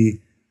and see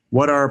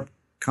what are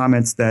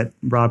comments that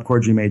Rob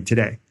Corddry made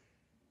today.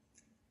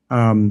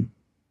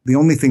 The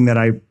only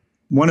thing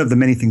one of the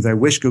many things I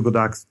wish Google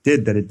Docs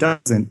did that it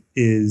doesn't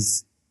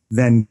is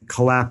then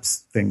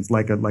collapse things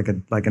like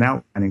an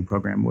outlining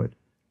program would,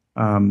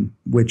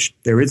 which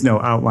there is no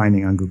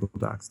outlining on Google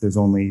Docs. There's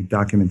only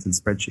documents and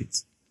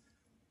spreadsheets.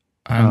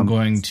 I'm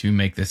going to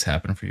make this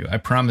happen for you. I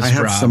promised Rob. I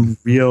have Rob, some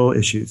real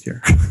issues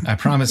here. I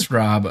promised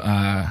Rob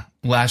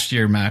last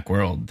year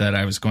Macworld that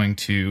I was going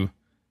to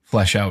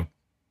flesh out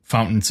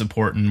Fountain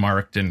support and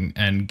Marked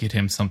and get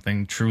him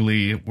something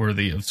truly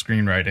worthy of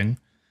screenwriting.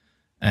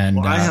 And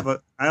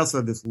I also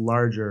have this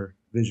larger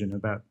vision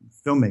about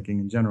filmmaking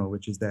in general,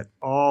 which is that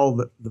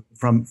all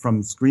from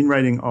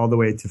screenwriting all the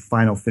way to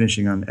final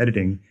finishing on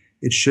editing,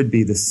 it should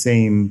be the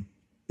same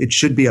it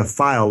should be a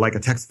file, like a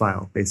text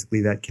file,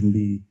 basically, that can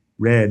be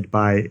read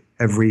by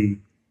every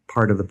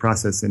part of the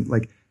process. And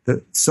like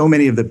so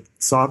many of the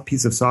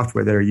pieces of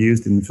software that are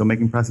used in the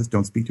filmmaking process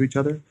don't speak to each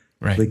other.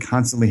 Right. They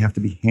constantly have to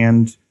be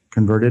hand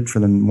converted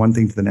from one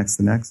thing to the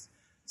next.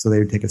 So they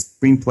would take a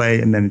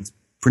screenplay and then it's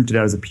printed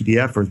out as a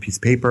PDF or a piece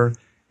of paper.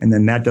 And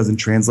then that doesn't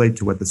translate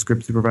to what the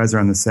script supervisor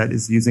on the set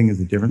is using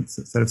as a different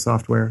set of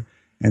software.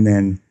 And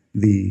then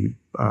the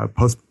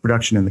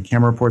post-production and the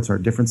camera reports are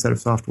a different set of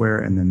software.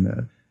 And then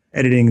the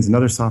editing is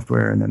another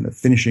software. And then the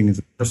finishing is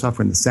another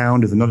software. And the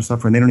sound is another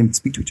software. And they don't even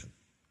speak to each other.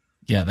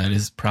 Yeah, that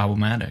is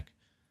problematic.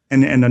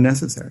 And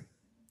unnecessary.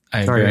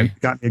 Sorry,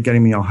 you're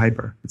getting me all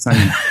hyper. It's not,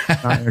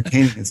 not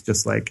entertaining. It's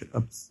just like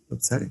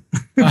upsetting.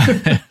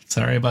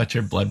 Sorry about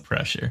your blood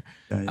pressure.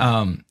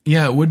 Yeah.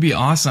 It would be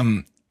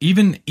awesome.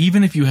 Even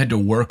if you had to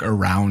work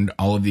around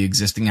all of the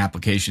existing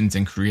applications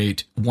and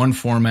create one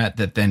format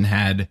that then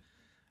had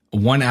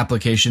one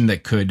application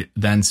that could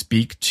then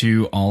speak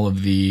to all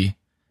of the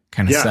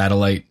kind of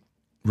satellite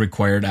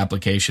required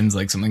applications,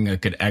 like something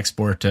that could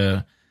export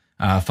to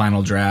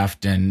Final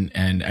Draft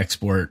and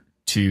export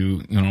to,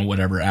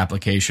 whatever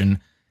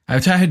application. I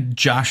had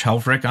Josh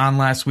Helfrich on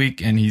last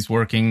week, and he's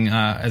working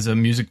as a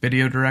music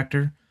video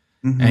director.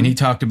 Mm-hmm. And he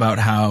talked about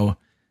how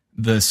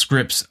the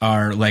scripts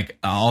are like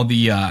all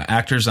the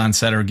actors on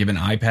set are given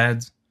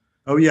iPads.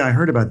 Oh yeah, I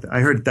heard about that.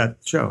 I heard that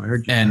show.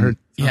 And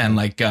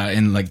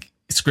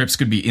scripts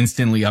could be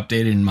instantly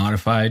updated and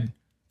modified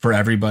for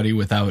everybody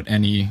without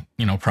any,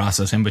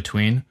 process in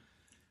between.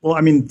 Well,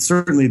 I mean,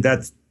 certainly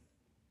that's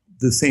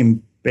the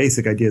same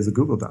basic idea as a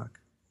Google Doc.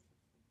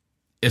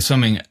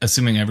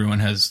 Assuming everyone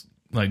has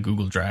like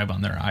Google Drive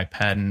on their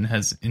iPad and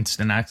has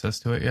instant access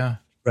to it. Yeah.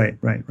 Right.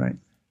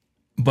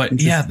 But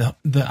yeah,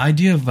 the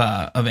idea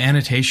of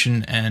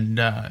annotation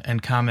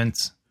and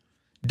comments,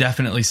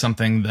 definitely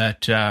something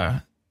that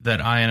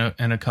I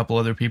and a couple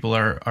other people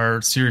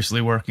are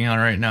seriously working on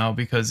right now,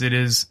 because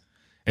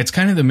it's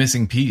kind of the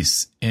missing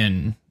piece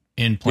in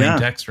plain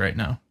text right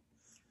now.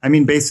 I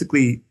mean,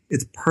 basically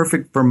it's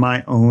perfect for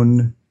my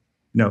own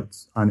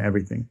notes on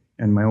everything,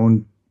 and my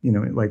own,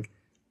 like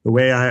the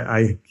way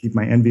I keep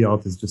my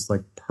NVAlt is just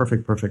like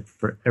perfect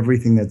for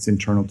everything that's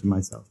internal to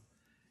myself.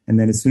 And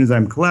then as soon as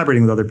I'm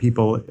collaborating with other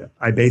people,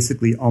 I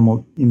basically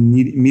almost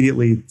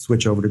immediately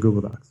switch over to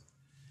Google Docs.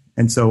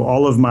 And so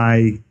all of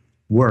my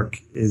work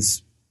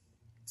is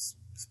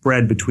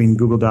spread between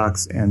Google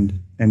Docs and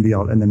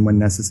NVAlt, and then when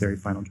necessary,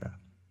 Final Draft.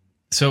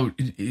 So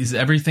is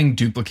everything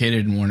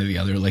duplicated in one or the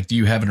other? Like, do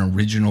you have an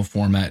original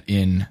format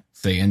in,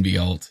 say,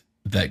 NVAlt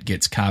that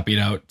gets copied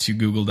out to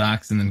Google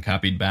Docs and then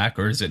copied back?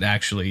 Or is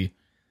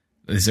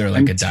there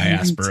like a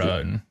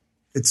diaspora?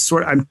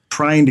 I'm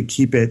trying to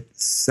keep it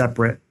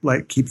separate,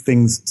 like keep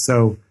things.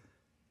 So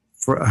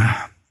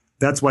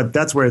that's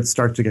where it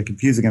starts to get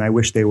confusing. And I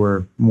wish they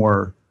were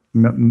more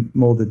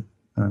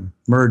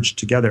merged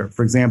together.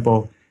 For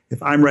example,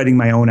 if I'm writing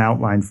my own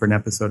outline for an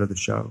episode of the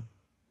show,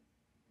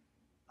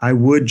 I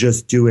would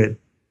just do it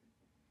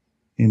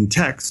in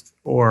text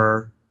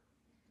or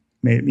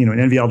maybe, in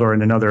NVAlt or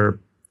in another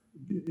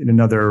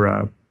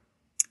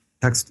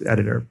text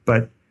editor.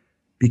 But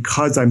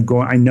because I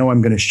know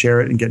I'm going to share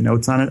it and get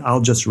notes on it,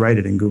 I'll just write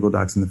it in Google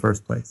Docs in the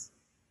first place.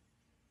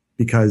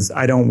 Because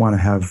I don't want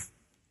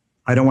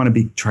to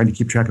be trying to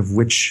keep track of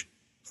which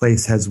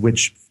place has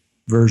which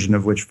version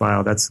of which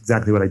file. That's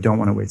exactly what I don't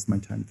want to waste my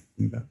time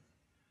thinking about.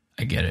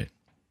 I get it.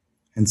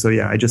 And so,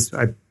 yeah,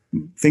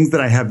 things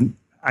that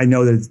I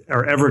know that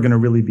are ever going to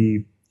really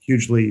be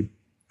hugely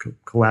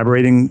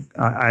collaborating.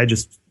 I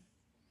just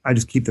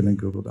keep them in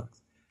Google Docs.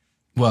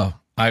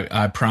 Well,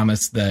 I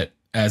promise that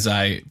as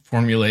I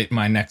formulate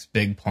my next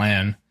big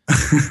plan,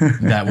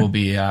 that will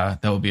be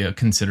a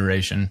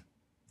consideration.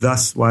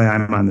 Thus, why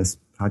I'm on this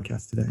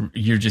podcast today.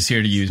 You're just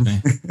here to use me,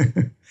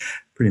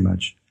 pretty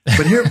much.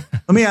 But here,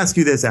 let me ask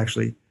you this.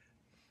 Actually,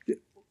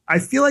 I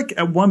feel like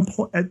at one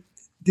point,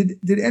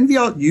 did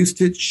NVAlt used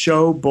to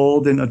show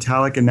bold and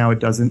italic, and now it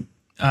doesn't?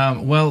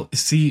 Well,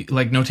 see,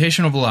 like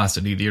Notational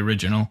Velocity, the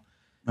original,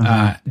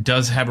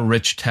 does have a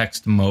rich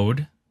text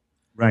mode.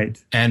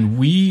 Right. And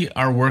we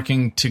are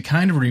working to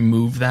kind of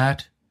remove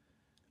that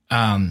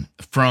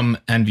from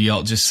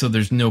NVAlt, just so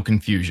there's no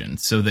confusion,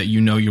 so that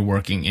you're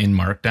working in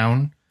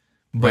Markdown.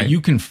 But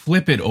you can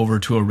flip it over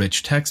to a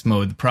rich text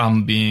mode. The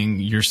problem being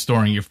you're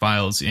storing your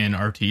files in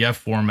RTF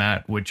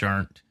format, which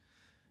aren't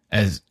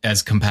as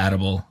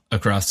compatible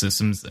across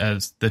systems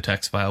as the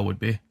text file would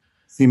be.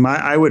 See,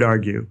 I would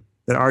argue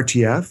that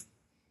RTF,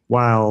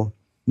 while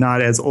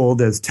not as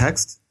old as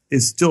text,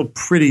 is still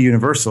pretty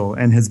universal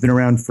and has been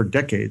around for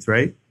decades,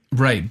 right?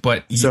 Right,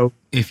 but so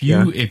if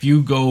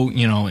you go,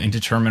 into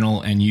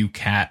Terminal and you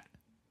cat,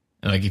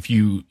 like if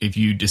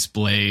you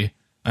display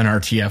an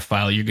RTF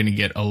file, you're going to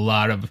get a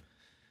lot of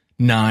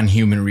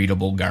non-human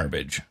readable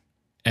garbage.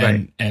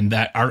 And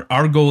that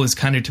our goal is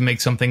kind of to make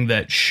something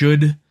that,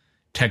 should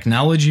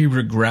technology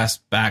regress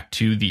back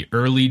to the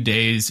early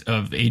days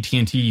of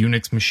AT&T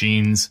Unix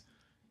machines,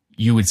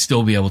 you would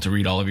still be able to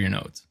read all of your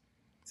notes.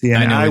 See,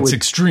 I know it's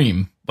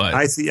extreme, but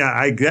I see.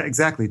 Yeah,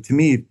 exactly. To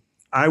me,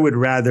 I would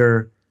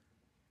rather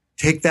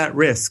take that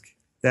risk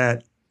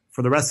that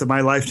for the rest of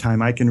my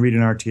lifetime, I can read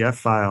an RTF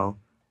file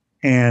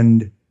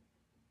and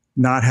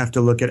not have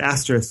to look at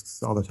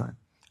asterisks all the time.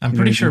 I'm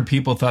pretty sure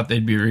people thought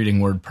they'd be reading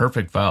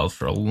WordPerfect files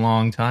for a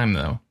long time,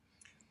 though.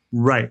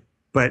 Right.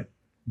 But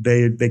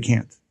they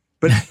can't.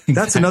 But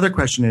that's another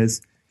question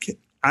is,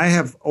 I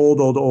have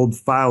old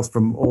files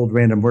from old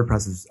random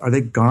WordPresses. Are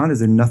they gone? Is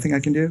there nothing I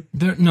can do?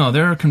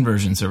 There are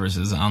conversion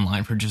services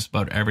online for just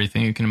about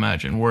everything you can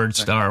imagine.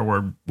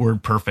 WordStar,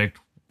 WordPerfect.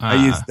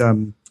 I used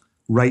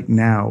Right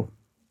Now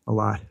a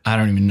lot. I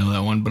don't even know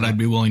that one, but I'd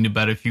be willing to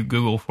bet if you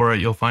Google for it,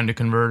 you'll find a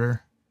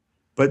converter.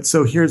 But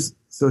so here's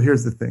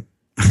the thing.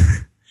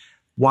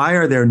 Why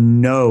are there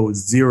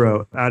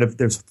zero out of,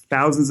 there's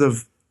thousands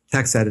of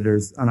text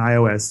editors on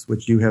iOS,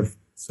 which you have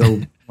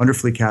so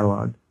wonderfully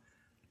cataloged.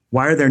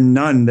 Why are there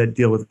none that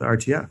deal with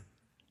RTF?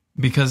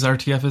 Because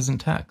RTF isn't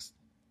text.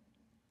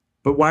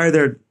 But why are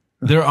there?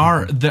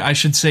 I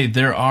should say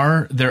there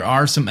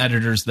are some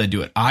editors that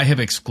do it. I have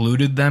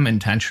excluded them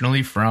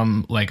intentionally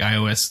from like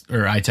iOS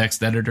or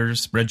iText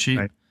editors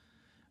spreadsheet.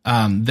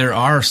 Right. There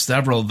are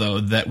several though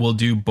that will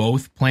do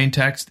both plain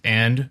text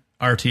and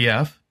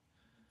RTF.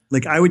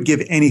 Like I would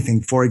give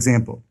anything, for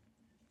example,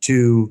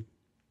 to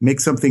make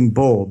something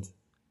bold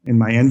in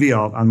my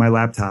NVAlt on my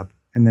laptop,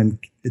 and then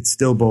it's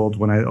still bold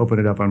when I open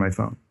it up on my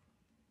phone.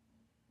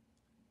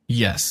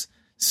 Yes.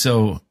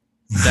 So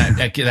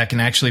that can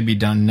actually be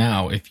done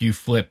now if you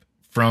flip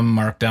from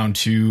Markdown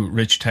to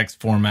rich text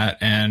format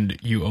and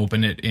you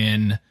open it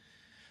in. I'm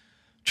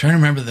trying to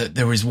remember that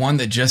there was one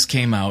that just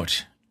came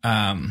out.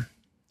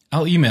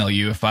 I'll email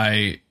you if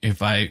I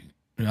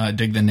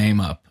dig the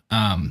name up.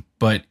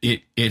 But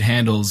it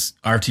handles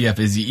RTF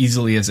as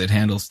easily as it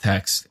handles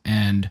text,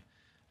 and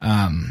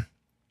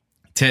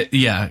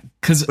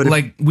because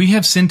like we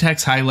have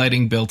syntax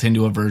highlighting built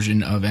into a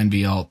version of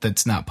NVAlt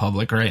that's not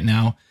public right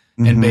now,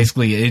 and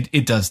basically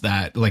it does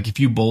that. Like if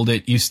you bold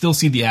it, you still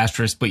see the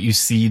asterisk, but you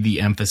see the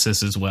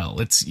emphasis as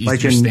well. It's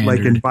like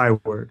in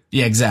Byword.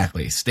 Yeah,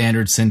 exactly.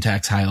 Standard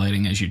syntax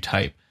highlighting as you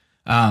type.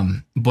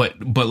 But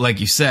like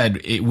you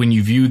said, when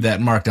you view that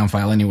Markdown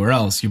file anywhere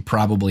else, you're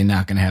probably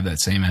not going to have that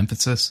same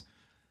emphasis.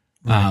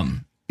 Right.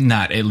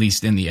 Not at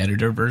least in the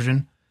editor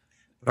version.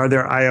 Are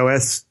there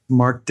iOS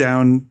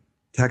Markdown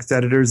text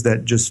editors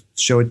that just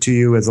show it to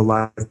you as a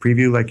live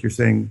preview, like you're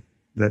saying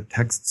that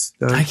text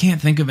does? I can't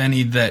think of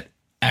any that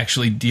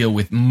actually deal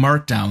with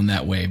Markdown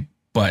that way,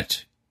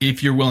 but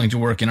if you're willing to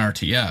work in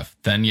RTF,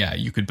 then yeah,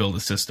 you could build a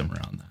system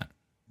around that.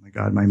 Oh my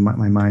God, my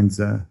mind's,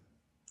 I'm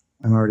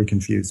already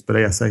confused, but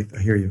yes, I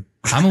hear you.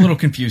 I'm a little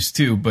confused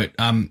too, but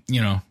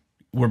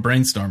we're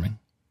brainstorming.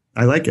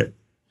 I like it.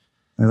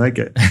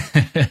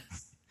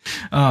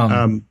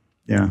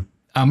 Yeah.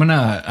 I'm going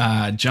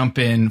to jump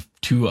in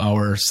to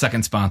our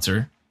second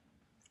sponsor.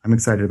 I'm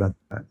excited about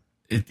that.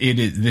 It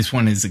is. This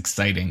one is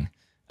exciting.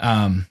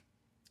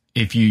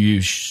 If you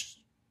use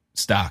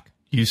stock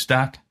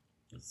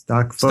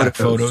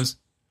photos.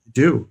 I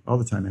do all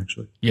the time,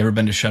 actually. You ever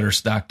been to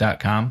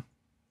Shutterstock.com?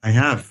 I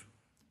have.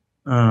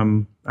 I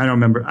don't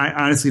remember. I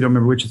honestly don't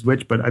remember which is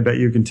which, but I bet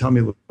you can tell me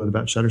a little bit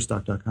about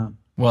Shutterstock.com.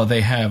 Well,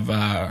 they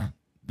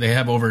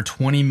have over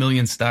 20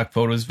 million stock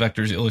photos,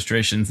 vectors,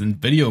 illustrations, and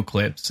video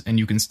clips, and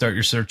you can start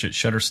your search at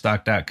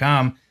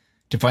Shutterstock.com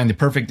to find the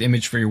perfect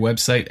image for your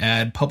website,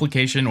 ad,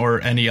 publication, or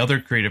any other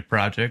creative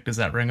project. Does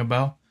that ring a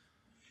bell?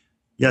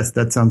 Yes,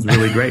 that sounds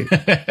really great.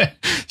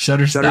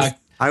 Shutterstock.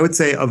 I would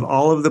say of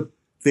all of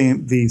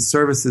the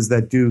services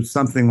that do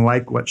something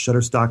like what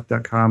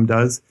Shutterstock.com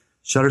does,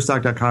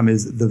 Shutterstock.com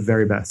is the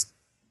very best.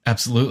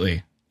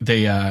 Absolutely.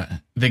 They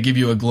give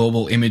you a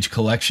global image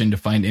collection to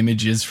find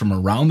images from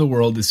around the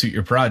world to suit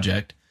your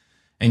project,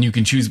 and you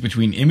can choose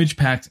between image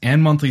packs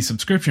and monthly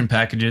subscription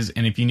packages.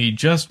 And if you need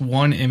just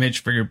one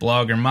image for your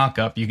blog or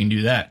mockup, you can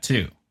do that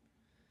too.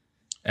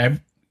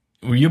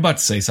 Were you about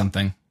to say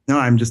something? No,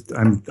 I'm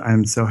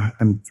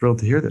thrilled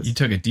to hear this. You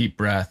took a deep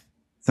breath.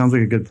 Sounds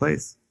like a good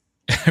place.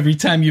 Every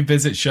time you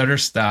visit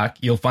Shutterstock,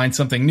 you'll find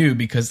something new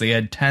because they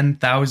add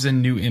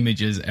 10,000 new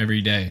images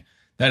every day.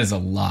 That is a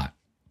lot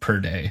per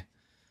day.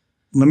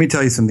 Let me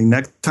tell you something.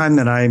 Next time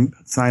that I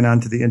sign on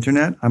to the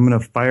internet, I'm going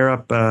to fire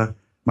up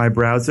my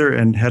browser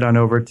and head on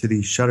over to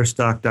the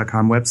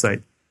Shutterstock.com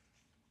website.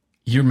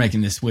 You're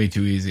making this way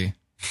too easy.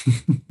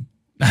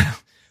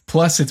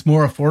 Plus, it's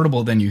more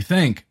affordable than you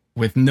think.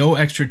 With no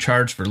extra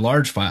charge for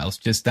large files,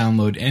 just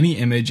download any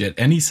image at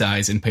any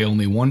size and pay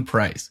only one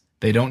price.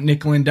 They don't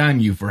nickel and dime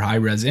you for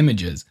high-res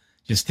images.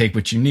 Just take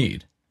what you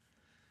need.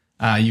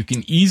 You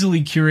can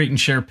easily curate and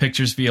share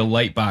pictures via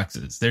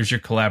Lightboxes. There's your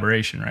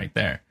collaboration right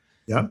there.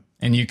 Yep.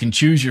 And you can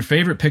choose your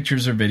favorite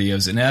pictures or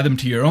videos and add them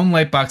to your own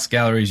Lightbox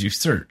gallery as you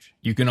search.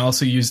 You can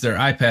also use their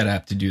iPad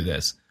app to do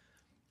this.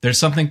 There's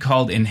something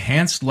called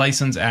Enhanced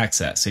License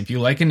Access. If you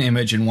like an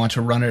image and want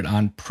to run it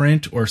on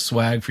print or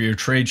swag for your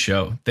trade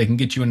show, they can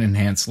get you an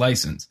enhanced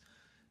license.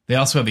 They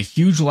also have a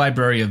huge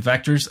library of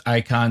vectors,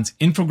 icons,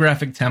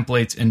 infographic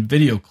templates, and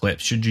video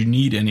clips should you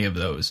need any of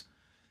those.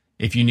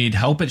 If you need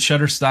help at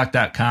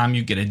Shutterstock.com,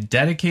 you get a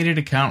dedicated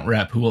account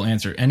rep who will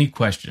answer any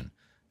question.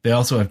 They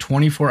also have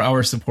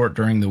 24-hour support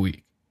during the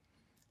week.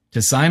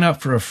 To sign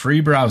up for a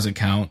free browse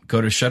account,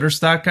 go to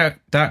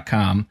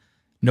Shutterstock.com.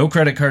 No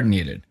credit card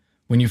needed.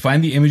 When you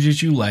find the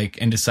images you like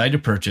and decide to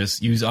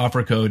purchase, use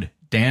offer code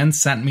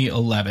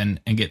DANSENTME11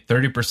 and get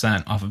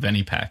 30% off of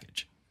any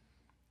package.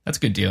 That's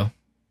a good deal.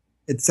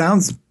 It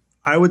sounds,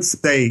 I would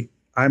say,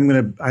 I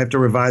have to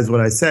revise what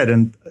I said.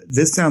 And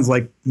this sounds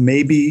like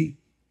maybe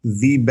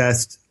the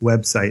best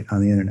website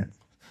on the internet.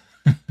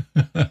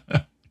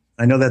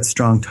 I know that's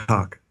strong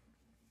talk.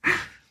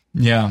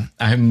 Yeah,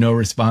 I have no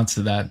response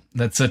to that.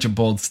 That's such a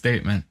bold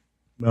statement.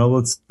 Well,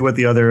 let's see what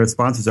the other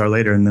sponsors are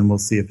later, and then we'll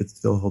see if it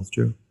still holds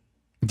true.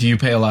 Do you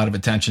pay a lot of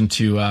attention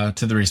to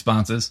the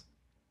responses?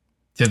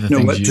 To the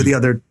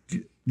to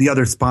the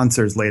other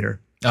sponsors later.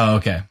 Oh,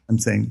 okay. I'm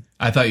saying.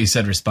 I thought you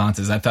said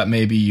responses. I thought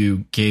maybe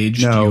you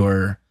gauged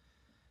your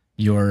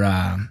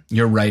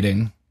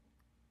writing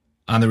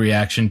on the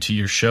reaction to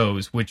your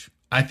shows, which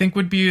I think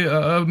would be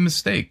a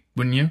mistake,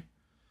 wouldn't you?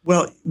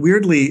 Well,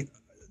 weirdly,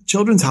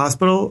 Children's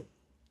Hospital,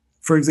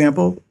 for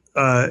example,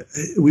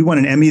 we won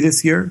an Emmy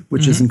this year,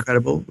 which is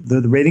incredible.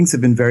 The ratings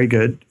have been very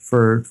good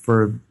for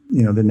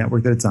the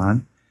network that it's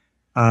on.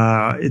 We're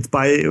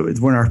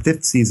in our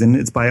 5th season.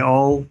 It's by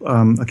all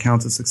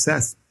accounts a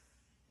success.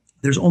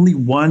 There's only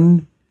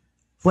one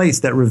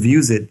place that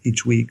reviews it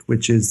each week,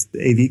 which is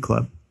the AV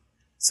Club.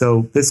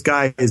 So this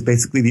guy is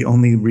basically the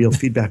only real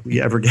feedback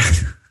we ever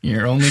get.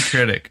 Your only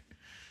critic.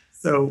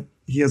 So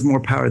he has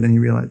more power than he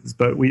realizes.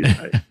 But we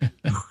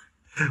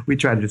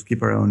try to just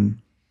keep our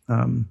own.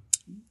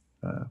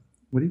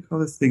 What do you call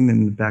this thing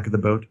in the back of the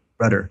boat?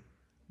 Rudder.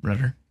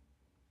 Rudder?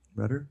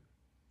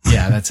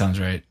 Yeah, that sounds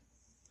right.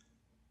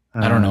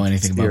 I don't know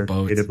anything about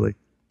boats. Creatively.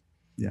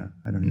 Yeah,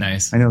 I don't know.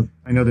 Nice. I know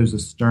there's a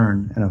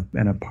stern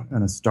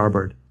and a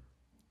starboard.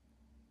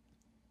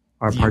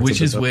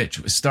 Which is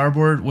which?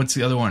 Starboard? What's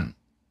the other one?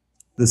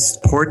 The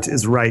port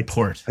is right.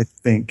 Port. I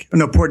think. Oh,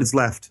 no, port is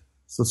left.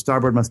 So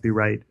starboard must be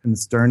right. And the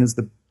stern is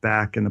the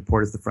back and the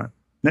port is the front.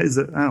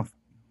 The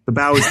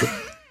bow is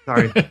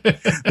sorry.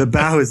 The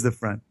bow is the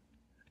front.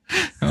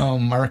 Oh,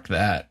 mark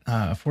that.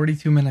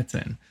 42 minutes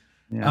in.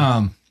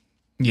 Yeah.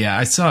 Yeah,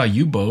 I saw a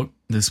U-boat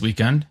this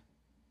weekend.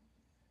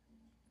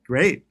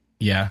 Great.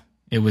 Yeah,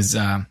 it was,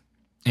 I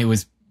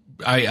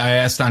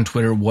asked on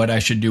Twitter what I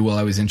should do while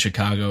I was in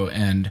Chicago,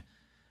 and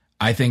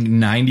I think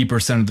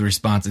 90% of the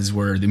responses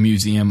were the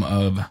Museum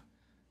of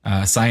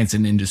Science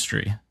and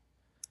Industry.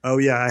 Oh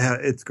yeah,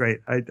 it's great.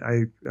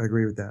 I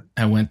agree with that.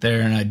 I went there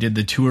and I did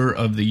the tour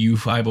of the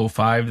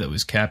U-505 that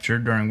was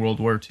captured during World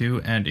War II,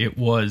 and it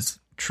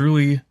was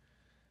truly,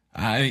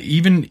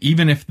 even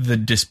if the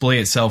display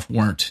itself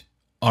weren't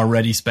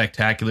already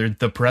spectacular,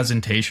 the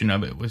presentation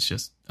of it was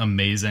just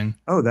amazing.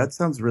 Oh, that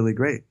sounds really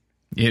great.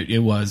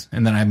 It was.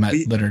 And then I met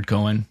Leonard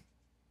Cohen.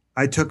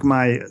 I took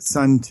my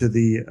son to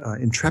the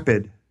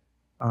Intrepid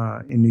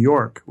in New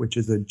York, which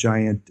is a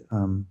giant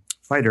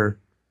fighter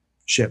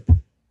ship,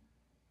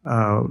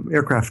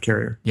 aircraft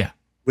carrier. Yeah.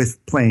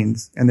 With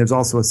planes. And there's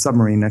also a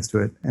submarine next to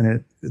it.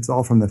 And it's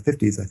all from the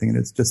 50s, I think.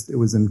 And it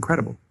was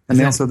incredible. And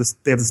they have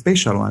the space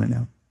shuttle on it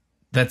now.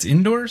 That's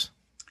indoors?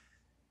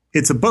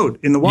 It's a boat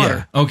in the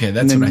water. Yeah. Okay,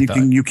 that's what I thought.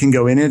 You can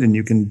go in it and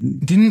you can.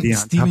 Didn't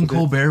Stephen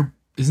Colbert?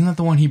 Isn't that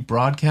the one he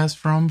broadcast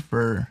from?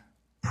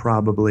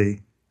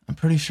 Probably. I'm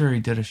pretty sure he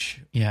did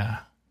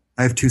yeah.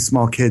 I have 2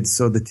 small kids,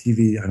 so the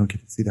TV, I don't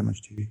get to see that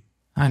much TV.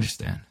 I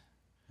understand.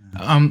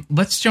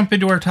 Let's jump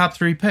into our top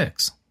 3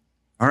 picks.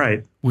 All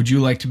right. Would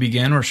you like to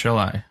begin, or shall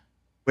I?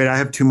 Wait, I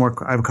have a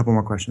couple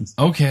more questions.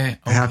 Okay.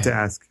 I have to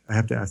ask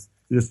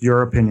just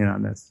your opinion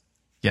on this.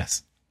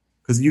 Yes.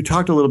 Because you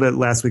talked a little bit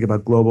last week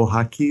about global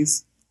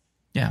hotkeys.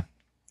 Yeah.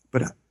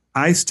 But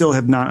I still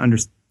have not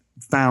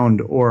found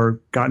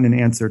or gotten an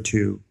answer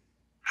to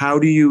how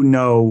do you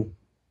know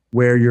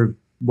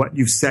what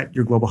you've set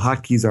your global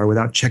hotkeys are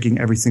without checking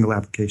every single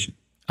application?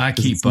 I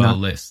keep a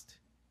list.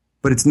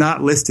 But it's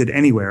not listed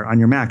anywhere on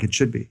your Mac. It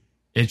should be.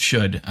 It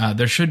should.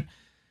 There should.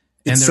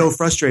 It's so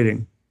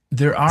frustrating.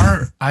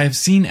 I have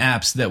seen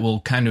apps that will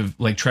kind of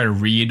like try to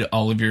read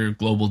all of your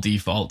global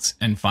defaults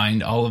and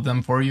find all of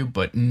them for you,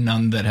 but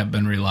none that have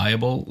been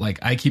reliable. Like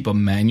I keep a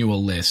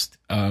manual list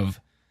of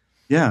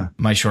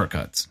my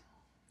shortcuts.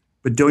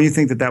 But don't you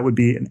think that would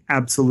be an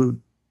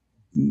absolute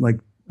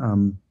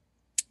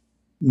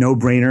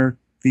no-brainer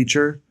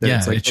feature?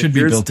 It should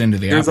be built into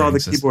the Here's all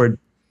the system. keyboard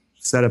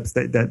setups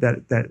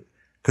that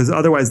because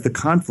otherwise the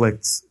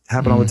conflicts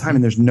happen all the time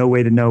and there's no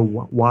way to know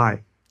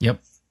why.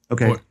 Yep.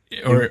 Okay.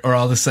 Or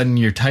all of a sudden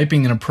you're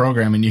typing in a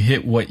program and you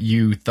hit what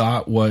you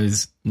thought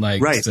was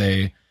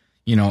say,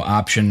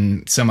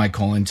 option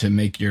semicolon to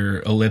make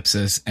your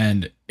ellipsis,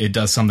 and it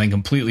does something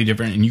completely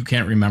different and you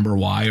can't remember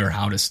why or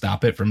how to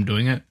stop it from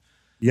doing it.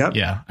 Yep.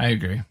 Yeah, I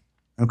agree.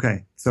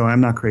 Okay. So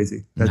I'm not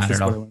crazy. That's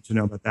just what I want you to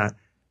know about that.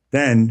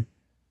 Then,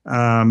 no,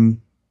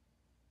 I'm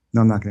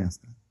not going to ask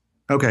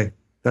that. Okay.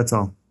 That's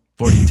all.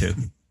 42.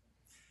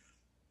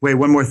 Wait,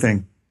 one more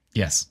thing.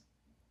 Yes.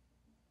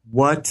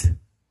 Let's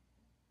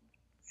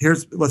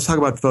talk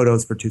about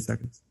photos for 2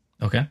 seconds.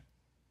 Okay.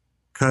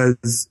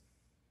 Because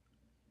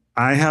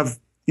I have,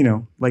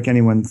 like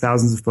anyone,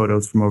 thousands of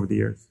photos from over the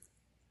years.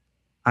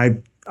 I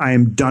I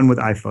am done with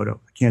iPhoto.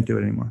 I can't do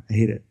it anymore. I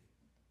hate it.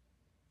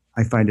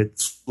 I find it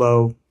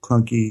slow,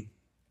 clunky,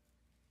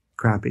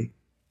 crappy.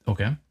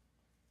 Okay.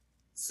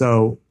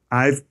 So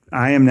I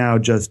am now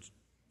just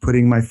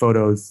putting my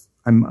photos.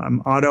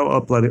 I'm auto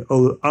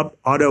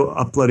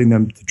uploading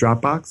them to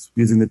Dropbox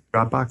using the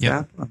Dropbox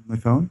app on my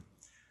phone,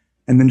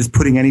 and then just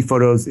putting any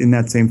photos in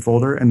that same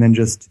folder, and then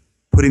just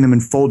putting them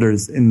in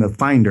folders in the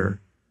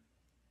Finder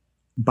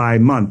by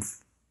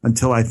month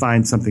until I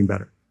find something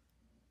better,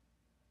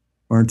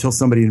 or until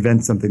somebody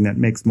invents something that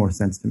makes more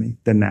sense to me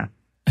than that.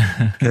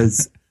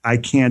 Because I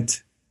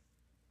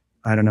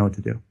don't know what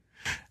to do.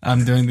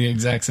 I'm doing the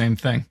exact same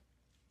thing.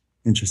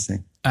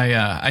 Interesting.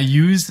 I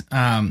use,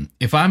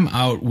 if I'm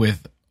out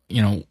with,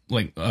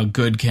 like a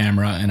good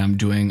camera and I'm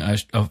doing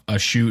a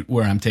shoot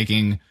where I'm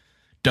taking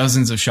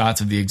dozens of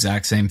shots of the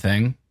exact same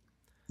thing,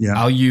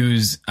 I'll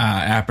use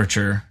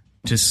Aperture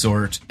to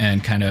sort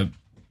and kind of,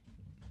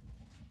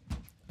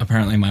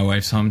 apparently my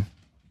wife's home.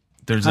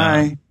 There's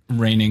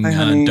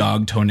raining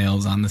dog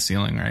toenails on the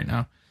ceiling right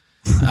now.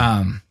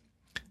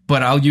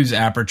 But I'll use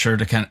Aperture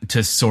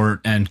to sort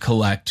and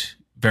collect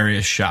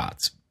various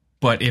shots.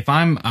 But if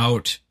I'm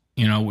out,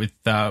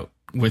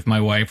 with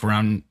my wife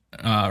around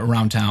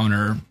town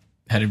or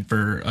headed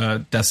for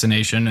a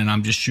destination and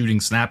I'm just shooting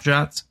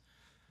snapshots,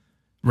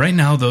 right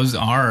now those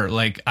are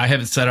like, I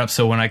have it set up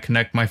so when I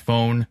connect my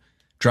phone,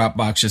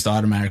 Dropbox just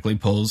automatically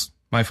pulls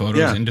my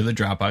photos into the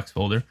Dropbox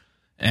folder,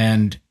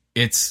 and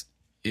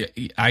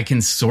I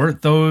can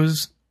sort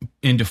those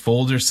into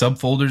folders,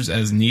 subfolders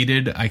as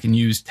needed. I can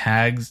use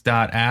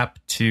tags.app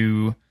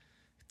to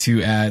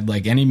add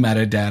like any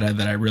metadata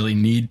that I really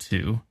need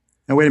to.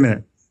 Now wait a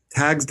minute.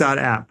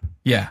 Tags.app.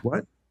 Yeah.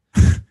 What?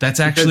 That's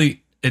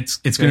actually it's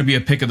going to be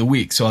a pick of the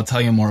week, so I'll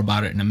tell you more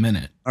about it in a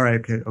minute. All right,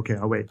 okay,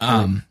 I'll wait.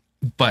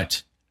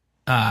 But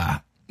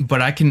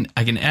I can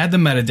add the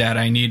metadata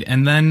I need,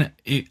 and then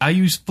I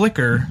use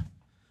Flickr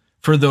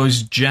for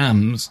those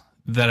gems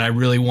that I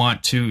really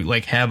want to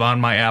like have on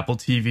my Apple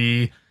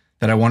TV,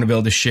 that I want to be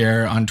able to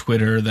share on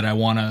Twitter, that I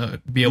want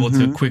to be able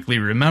to quickly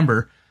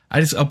remember. I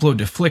just upload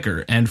to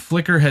Flickr, and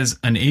Flickr has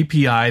an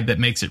API that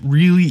makes it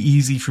really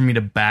easy for me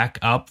to back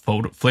up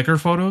Flickr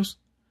photos.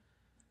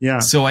 Yeah.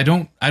 So I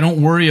don't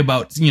worry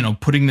about,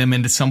 putting them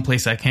into some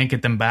place I can't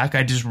get them back.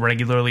 I just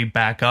regularly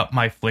back up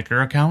my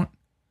Flickr account.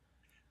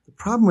 The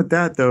problem with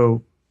that,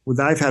 though, what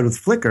I've had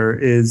with Flickr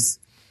is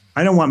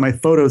I don't want my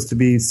photos to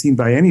be seen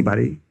by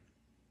anybody,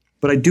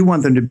 but I do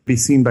want them to be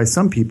seen by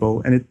some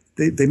people, and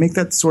they make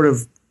that sort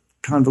of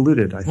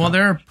convoluted. Well,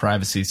 there are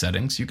privacy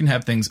settings. You can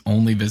have things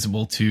only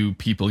visible to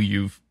people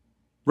you've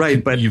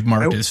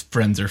marked as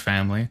friends or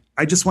family.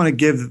 I just want to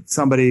give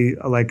somebody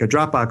like a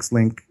Dropbox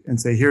link and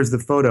say, here's the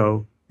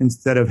photo,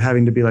 instead of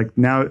having to be like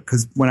now,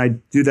 because when I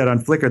do that on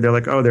Flickr, they're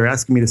like, oh, they're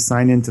asking me to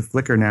sign into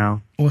Flickr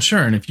now. Well,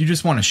 sure. And if you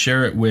just want to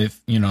share it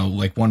with,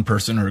 like one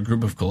person or a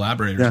group of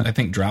collaborators, I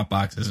think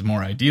Dropbox is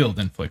more ideal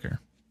than Flickr.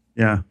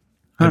 Yeah.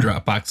 The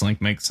Dropbox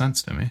link makes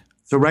sense to me.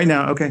 So right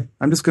now, okay,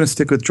 I'm just going to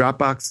stick with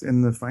Dropbox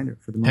in the Finder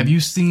for the moment. Have you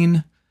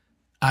seen?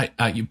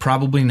 You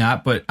probably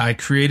not, but I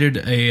created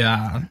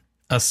a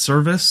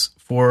service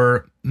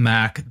for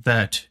Mac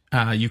that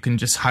you can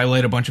just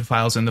highlight a bunch of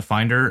files in the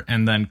Finder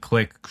and then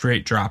click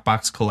Create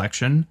Dropbox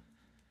Collection,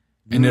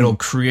 and it'll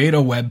create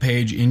a web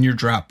page in your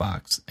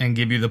Dropbox and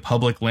give you the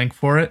public link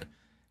for it.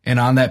 And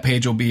on that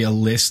page will be a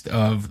list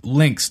of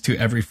links to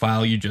every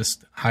file you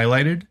just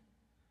highlighted.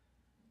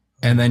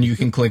 And then you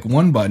can click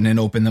one button and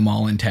open them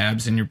all in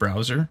tabs in your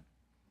browser.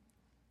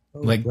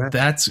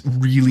 That's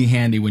really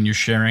handy when you're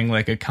sharing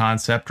like a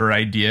concept or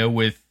idea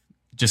with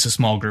just a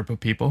small group of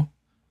people.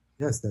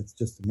 Yes, that's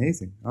just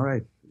amazing. All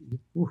right.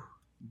 Ooh,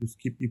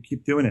 you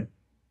keep doing it.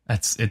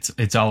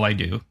 It's all I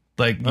do.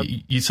 Like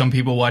some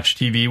people watch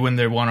TV when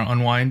they want to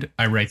unwind.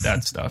 I write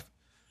that stuff.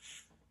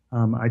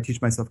 I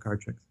teach myself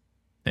card tricks.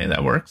 Hey,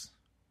 that works.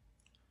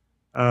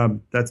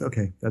 That's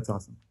okay. That's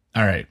awesome.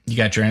 All right. You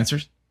got your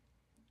answers?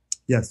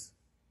 Yes.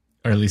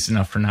 Or at least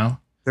enough for now?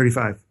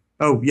 35.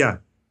 Oh, yeah.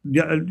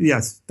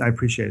 Yes, I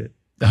appreciate it.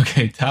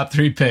 Okay, top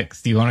 3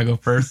 picks. Do you want to go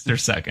first or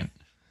second?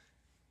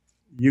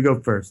 You go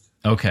first.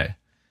 Okay.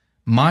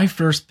 My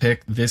first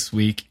pick this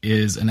week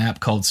is an app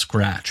called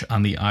Scratch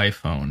on the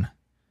iPhone.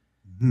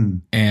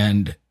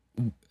 And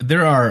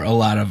there are a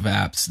lot of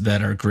apps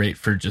that are great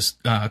for just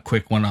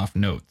quick one-off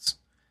notes.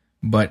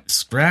 But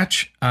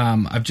Scratch,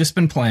 I've just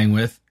been playing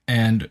with.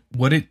 And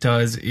what it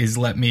does is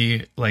let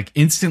me like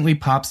instantly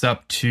pops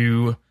up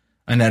to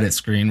an edit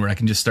screen where I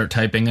can just start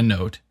typing a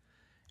note.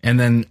 And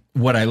then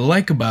what I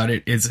like about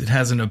it is it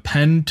has an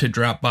append to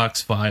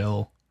Dropbox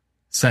file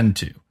send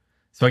to.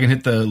 So I can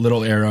hit the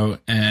little arrow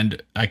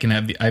and I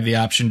have the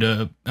option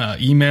to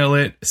email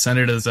it, send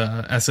it as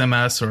a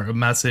SMS or a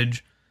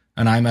message,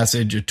 an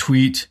iMessage, a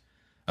tweet,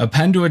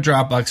 append to a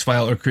Dropbox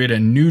file, or create a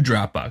new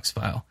Dropbox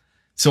file.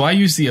 So I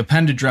use the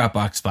append to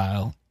Dropbox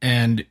file,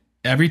 and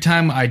every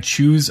time I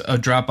choose a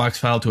Dropbox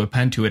file to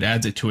append to, it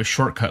adds it to a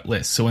shortcut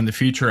list. So in the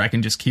future, I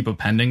can just keep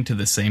appending to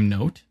the same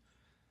note.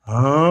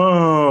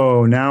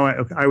 Oh, now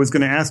I was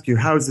going to ask you,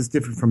 how is this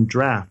different from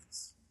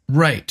drafts?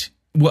 Right.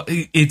 Well,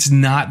 it's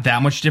not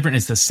that much different.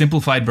 It's a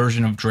simplified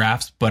version of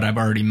Drafts, but I've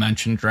already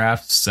mentioned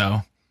Drafts,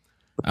 so.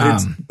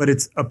 But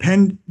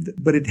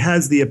it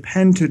has the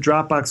append to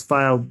Dropbox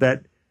file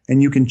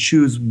and you can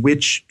choose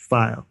which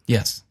file.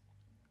 Yes.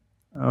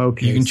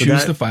 Okay. You can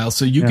choose the file.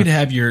 So you could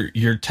have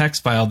your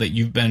text file that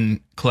you've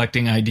been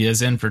collecting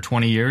ideas in for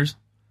 20 years.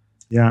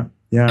 Yeah.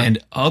 Yeah. And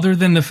other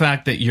than the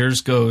fact that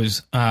yours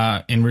goes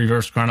in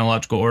reverse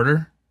chronological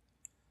order,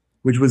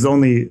 which was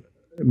only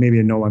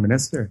maybe no longer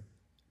necessary.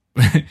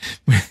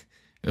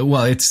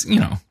 Well,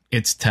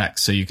 it's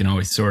text, so you can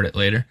always sort it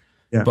later.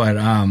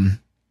 Yeah.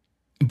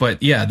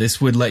 But yeah,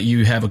 this would let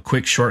you have a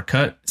quick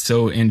shortcut.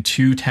 So in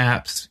 2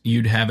 taps,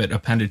 you'd have it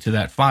appended to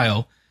that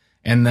file,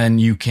 and then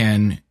you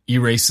can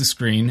erase the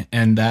screen,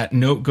 and that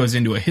note goes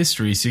into a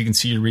history, so you can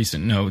see your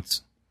recent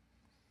notes.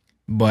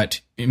 But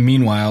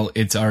meanwhile,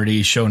 it's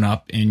already shown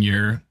up in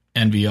your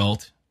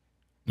NVAlt,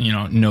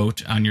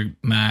 note on your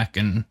Mac,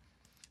 and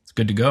it's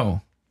good to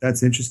go.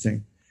 That's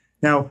interesting.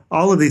 Now,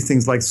 all of these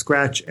things like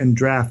Scratch and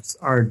Drafts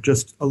are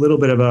just a little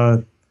bit of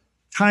a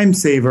time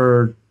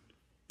saver.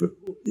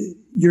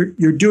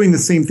 You're doing the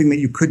same thing that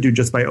you could do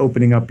just by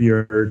opening up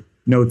your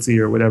Notesy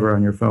or whatever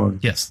on your phone.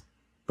 Yes.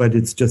 But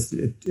it's just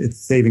it's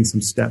saving some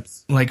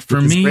steps. Like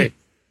for me,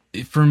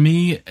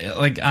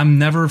 like I'm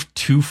never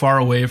too far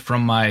away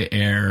from my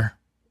Air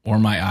or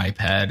my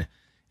iPad.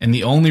 And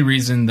the only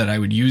reason that I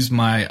would use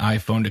my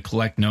iPhone to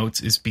collect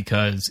notes is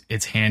because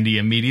it's handy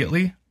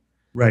immediately.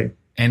 Right.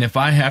 And if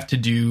I have to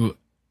do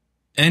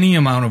any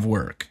amount of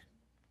work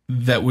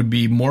that would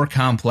be more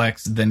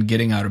complex than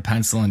getting out a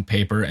pencil and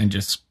paper and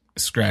just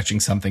scratching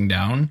something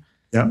down,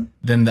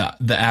 then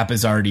the app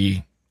is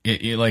already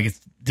it's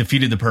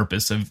defeated the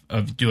purpose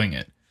of doing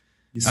it.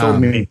 You sold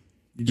me.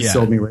 You just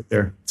sold me right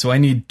there. So I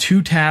need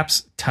 2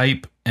 taps,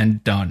 type,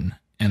 and done.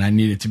 And I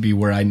need it to be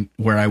where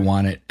I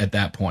want it at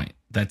that point.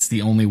 That's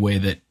the only way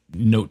that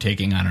note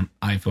taking on an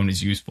iPhone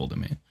is useful to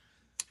me.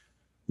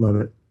 Love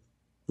it.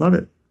 Love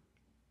it.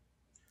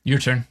 Your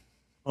turn.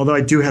 Although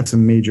I do have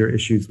some major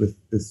issues with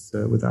this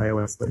with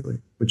iOS lately,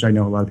 which I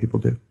know a lot of people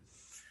do.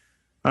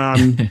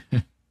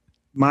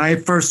 My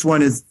first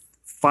one is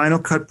Final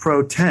Cut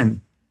Pro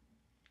 10,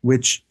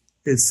 which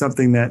is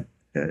something that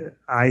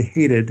I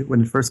hated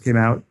when it first came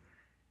out,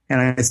 and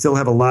I still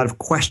have a lot of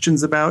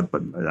questions about,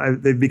 but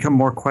they've become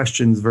more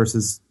questions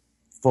versus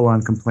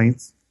full-on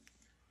complaints.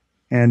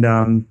 And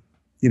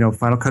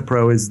Final Cut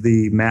Pro is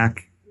the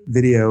Mac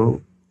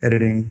video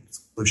editing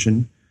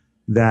solution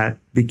that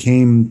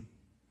became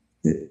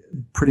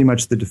pretty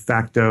much the de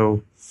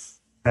facto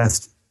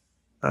best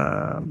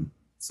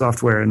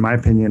software, in my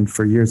opinion,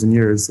 for years and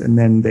years. And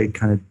then they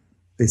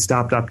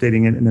stopped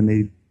updating it, and then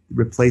they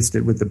replaced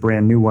it with the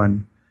brand new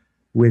one,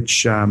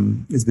 which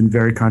has been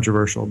very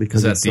controversial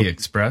because is that the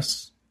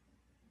Express?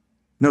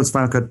 No, it's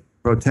Final Cut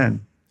Pro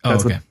 10.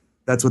 That's okay.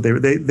 That's what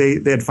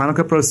they had Final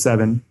Cut Pro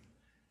 7,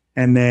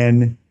 and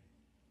then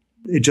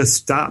it just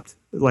stopped.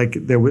 Like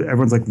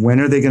everyone's like, when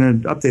are they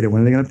going to update it?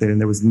 When are they going to update it?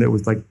 And there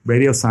was like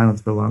radio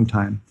silence for a long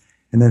time.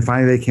 And then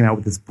finally they came out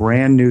with this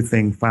brand new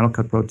thing, Final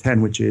Cut Pro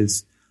 10, which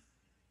is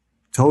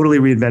totally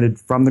reinvented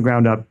from the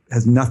ground up,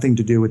 has nothing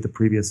to do with the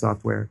previous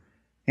software,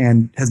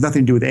 and has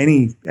nothing to do with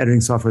any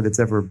editing software that's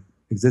ever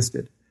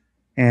existed.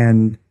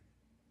 And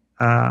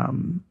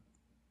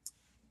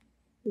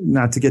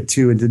not to get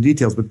too into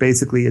details, but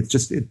basically it's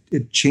just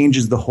it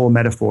changes the whole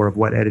metaphor of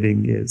what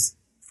editing is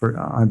for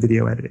on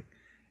video editing.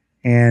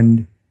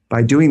 And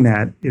by doing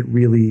that, it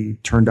really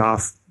turned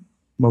off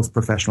most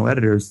professional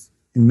editors,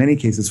 in many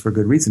cases for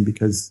good reason,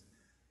 because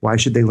why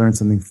should they learn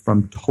something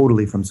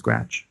totally from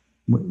scratch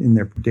in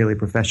their daily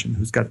profession?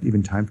 Who's got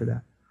even time for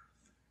that?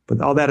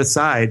 But all that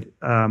aside,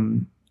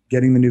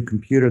 getting the new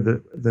computer,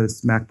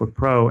 this MacBook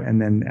Pro,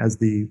 and then as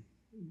the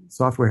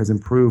software has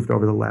improved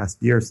over the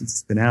last year since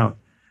it's been out,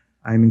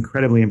 I'm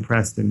incredibly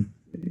impressed and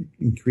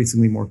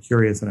increasingly more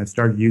curious, and I've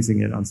started using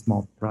it on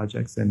small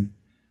projects. And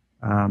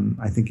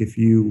I think if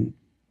you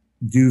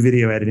do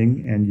video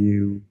editing and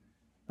you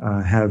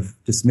have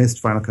dismissed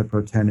Final Cut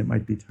Pro 10, it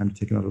might be time to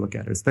take another look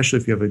at it, especially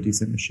if you have a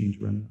decent machine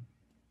to run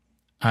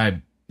it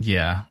on.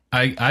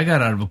 I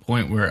got out of a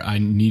point where I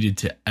needed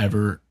to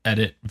ever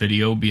edit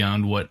video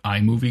beyond what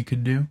iMovie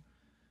could do.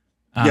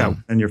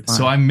 And you're fine.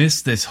 So I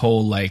missed this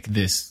whole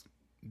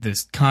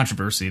this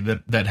controversy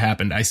that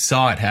happened. I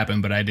saw it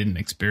happen, but I didn't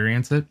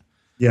experience it.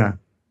 Yeah.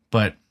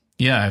 But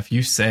yeah, if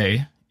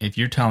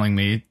you're telling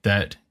me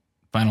that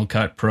Final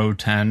Cut Pro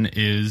 10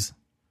 is,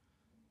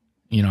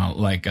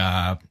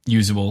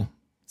 usable,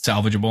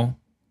 salvageable,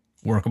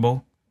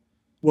 workable.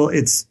 Well,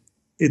 it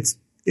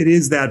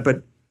is that,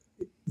 but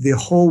the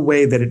whole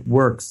way that it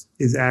works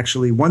is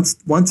actually once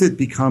it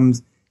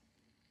becomes,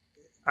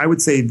 I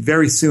would say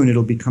very soon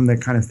it'll become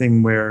that kind of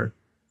thing where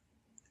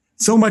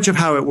so much of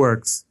how it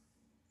works,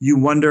 you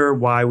wonder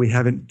why we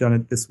haven't done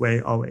it this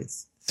way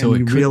always. So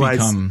and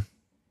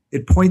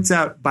it points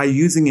out, by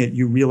using it,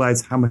 you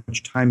realize how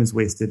much time is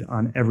wasted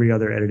on every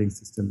other editing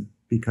system,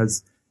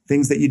 because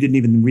things that you didn't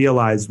even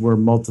realize were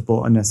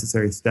multiple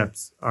unnecessary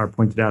steps are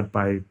pointed out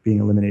by being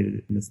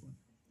eliminated in this one.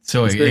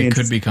 So it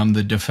could become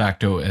the de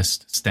facto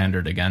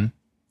standard again?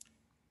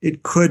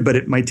 It could, but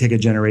it might take a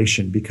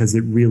generation because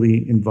it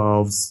really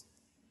involves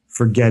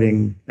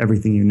forgetting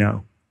everything you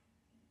know.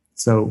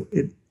 So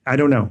I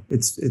don't know.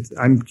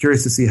 I'm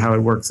curious to see how it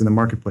works in the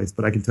marketplace,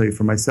 but I can tell you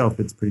for myself,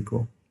 it's pretty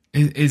cool.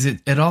 Is it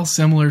at all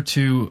similar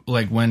to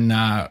like when,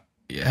 have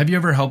you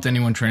ever helped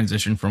anyone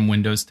transition from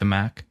Windows to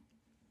Mac?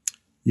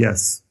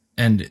 Yes.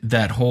 And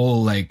that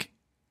whole, like,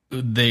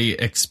 they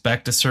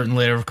expect a certain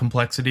layer of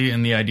complexity,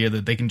 and the idea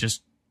that they can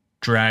just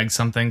drag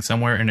something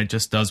somewhere and it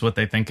just does what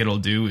they think it'll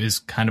do is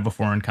kind of a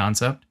foreign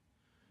concept.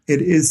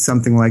 It is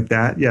something like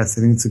that. Yes,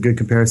 I think it's a good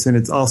comparison.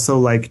 It's also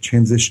like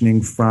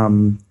transitioning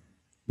from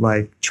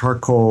like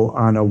charcoal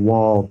on a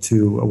wall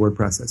to a word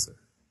processor.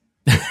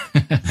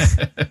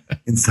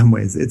 In some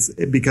ways,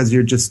 because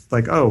you're just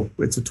like, oh,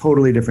 it's a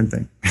totally different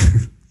thing.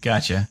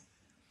 Gotcha.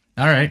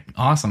 All right.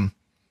 Awesome.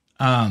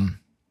 I'll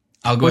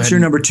go What's ahead. your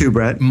number 2,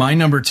 Brett? My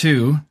number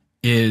 2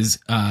 is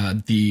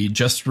the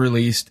just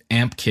released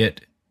amp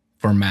kit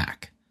for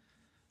Mac.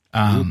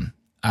 Do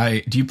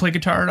you play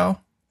guitar at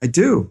all? I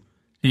do.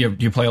 Do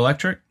you play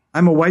electric?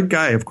 I'm a white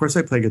guy. Of course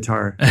I play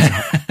guitar.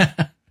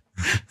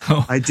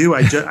 Oh. I do.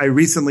 I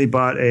recently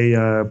bought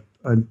a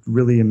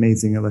really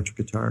amazing electric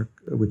guitar,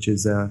 which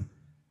is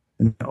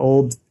an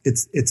old.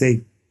 It's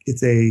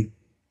a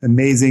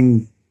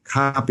amazing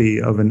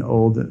copy of an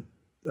old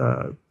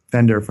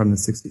Fender from the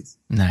 60s.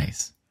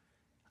 Nice.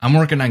 I'm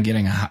working on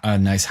getting a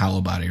nice hollow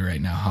body right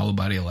now, hollow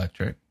body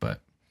electric, but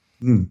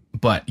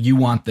you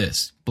want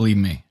this, believe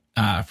me.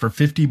 For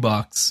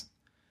 $50,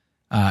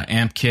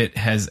 Amp Kit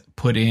has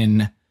put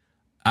in.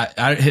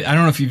 I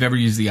don't know if you've ever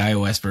used the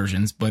iOS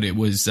versions, but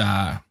it's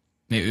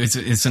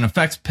an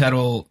effects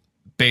pedal,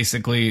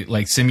 basically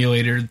like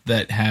simulator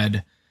that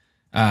had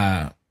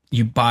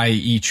you buy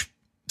each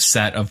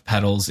set of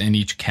pedals in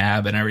each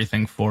cab and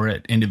everything for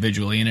it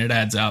individually, and it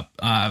adds up.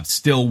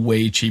 Still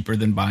way cheaper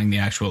than buying the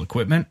actual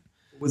equipment.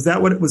 Was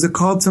that what it was? It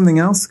called something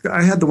else?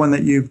 I had the one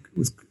that you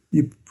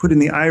put in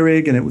the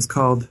iRig, and it was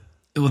called.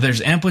 Well, there's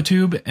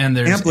Amplitube and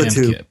there's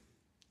Amplitube. Amp Kit.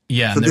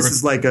 Yeah, so this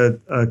is like a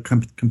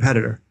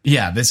competitor.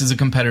 Yeah, this is a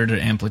competitor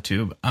to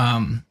Amplitube.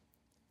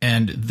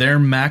 And their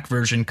Mac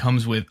version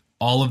comes with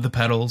all of the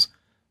pedals,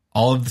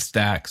 all of the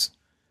stacks,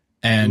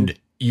 and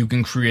you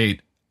can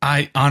create.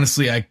 I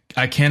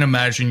can't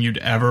imagine you'd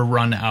ever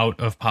run out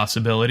of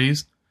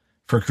possibilities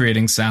for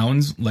creating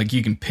sounds. Like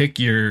you can pick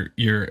your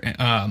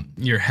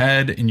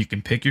head, and you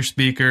can pick your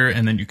speaker,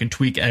 and then you can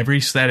tweak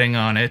every setting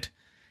on it,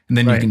 and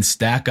then you can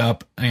stack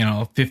up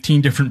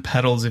 15 different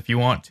pedals if you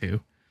want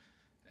to,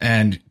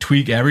 and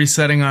tweak every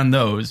setting on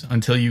those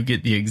until you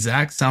get the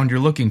exact sound you're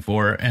looking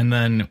for. And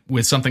then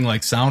with something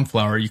like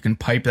Soundflower, you can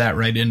pipe that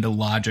right into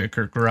Logic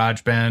or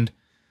GarageBand.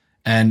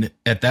 And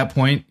at that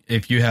point,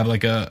 if you have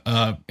like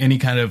any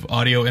kind of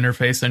audio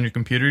interface on your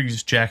computer, you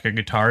just jack a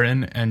guitar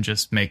in and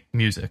just make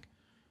music.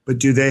 But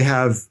do they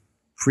have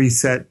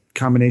preset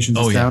combinations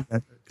of sound? Yeah.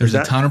 There's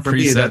a ton of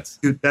presets.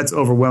 That's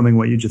overwhelming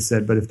what you just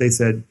said. But if they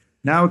said,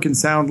 now it can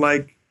sound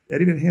like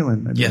Eddie Van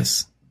Halen.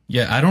 Yes.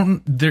 Yeah, I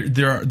don't.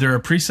 There are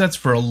presets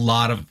for a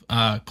lot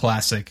of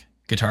classic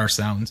guitar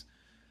sounds,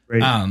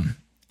 right.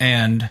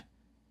 And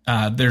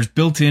there's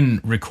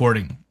built-in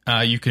recording.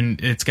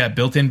 It's got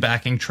built-in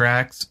backing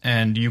tracks,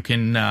 and you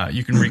can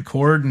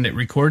record, and it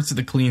records to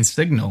the clean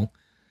signal,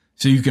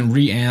 so you can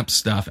reamp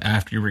stuff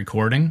after you're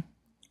recording.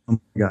 Oh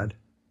my God!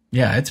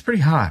 Yeah, it's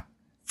pretty hot.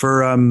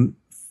 For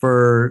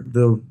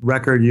the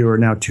record, you are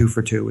now 2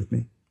 for 2 with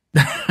me.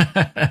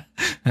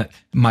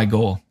 My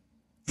goal.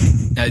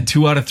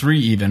 2 out of 3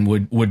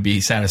 even would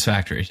be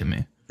satisfactory to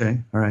me. Okay.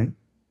 All right.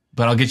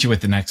 But I'll get you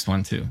with the next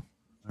one too.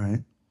 All right.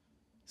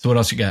 So what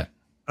else you got?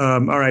 All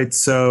right.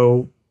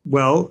 So,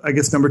 I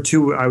guess number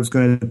 2, I was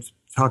going to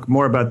talk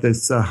more about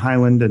this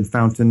Highland and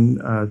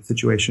Fountain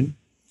situation.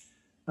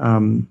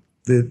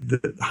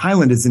 The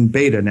Highland is in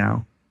beta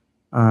now.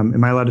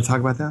 Am I allowed to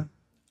talk about that?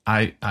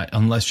 I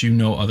unless you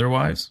know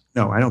otherwise.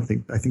 No, I don't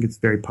think. I think it's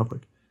very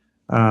public.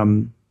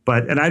 And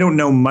I don't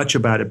know much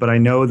about it, but I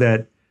know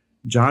that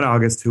John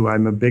August, who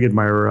I'm a big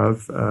admirer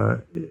of,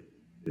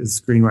 is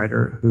a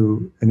screenwriter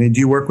do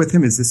you work with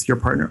him? Is this your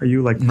partner? Are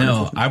you like?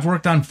 No, I've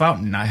worked on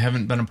Fountain. I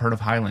haven't been a part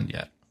of Highland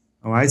yet.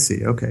 Oh, I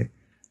see. Okay.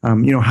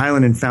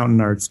 Highland and Fountain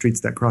are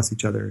streets that cross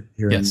each other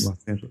here in Los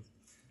Angeles.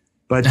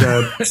 But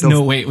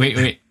no,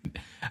 wait.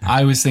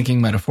 I was thinking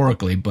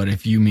metaphorically, but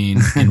if you mean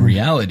in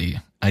reality,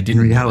 I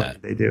didn't. In reality, know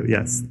that. They do.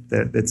 Yes,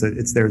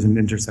 there's an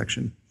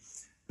intersection.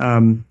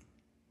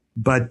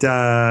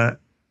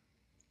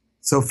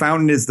 So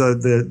Fountain is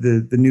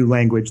the new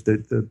language,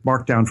 the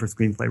markdown for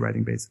screenplay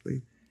writing,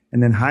 basically.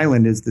 And then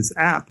Highland is this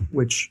app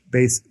which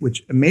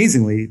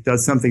amazingly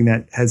does something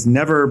that has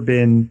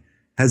been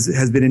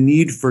a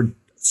need for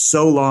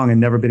so long and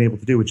never been able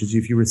to do, which is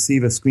if you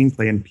receive a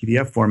screenplay in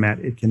PDF format,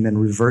 it can then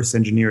reverse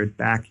engineer it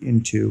back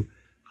into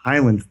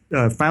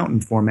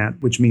Fountain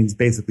format, which means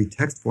basically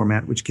text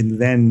format, which can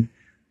then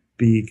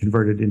be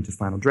converted into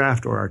Final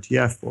Draft or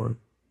RTF or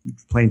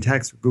plain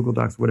text or Google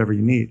Docs, whatever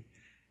you need.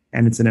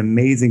 And it's an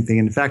amazing thing.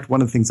 In fact,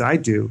 one of the things I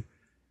do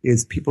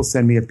is people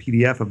send me a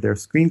PDF of their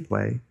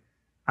screenplay.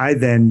 I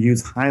then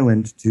use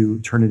Highland to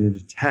turn it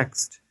into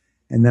text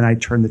And then I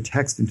turn the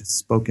text into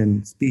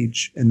spoken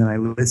speech, and then I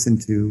listen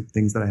to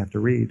things that I have to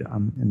read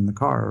in the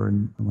car or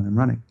when I'm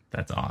running.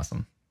 That's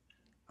awesome.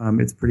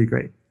 It's pretty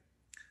great.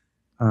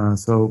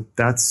 So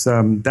that's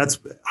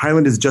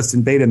Highland is just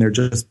in beta, and they're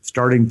just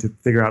starting to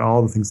figure out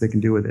all the things they can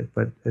do with it.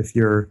 But if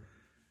you're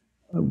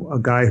a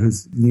guy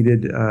who's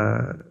needed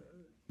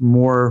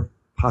more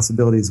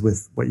possibilities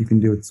with what you can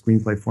do with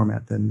screenplay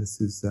format, then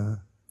this is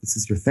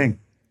your thing.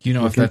 Do you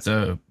know if that's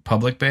a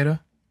public beta?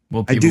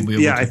 Will people be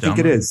able to I think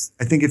it is.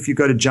 I think if you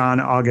go to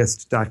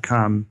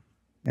johnaugust.com,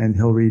 and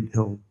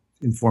he'll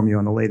inform you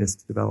on the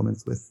latest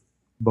developments with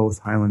both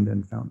Highland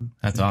and Fountain.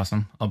 That's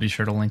awesome. I'll be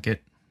sure to link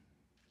it.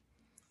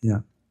 Yeah.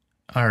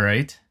 All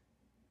right.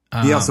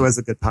 He also has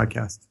a good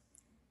podcast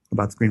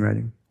about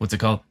screenwriting. What's it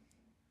called?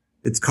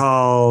 It's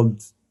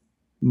called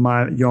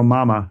Yo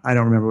Mama. I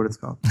don't remember what it's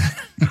called.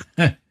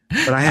 But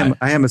I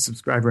am a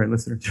subscriber and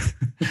listener to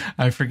it.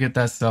 I forget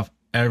that stuff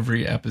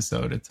every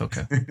episode. It's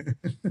okay.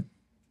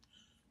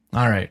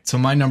 All right. So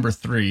my number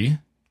 3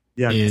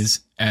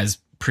 is, as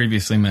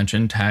previously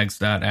mentioned,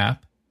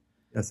 tags.app.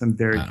 Yes, I'm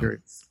very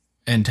curious.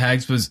 And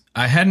Tags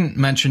I hadn't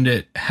mentioned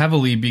it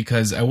heavily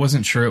because I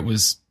wasn't sure it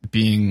was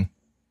being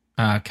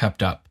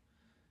kept up.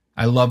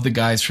 I love the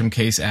guys from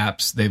Case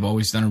Apps. They've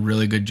always done a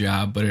really good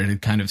job, but it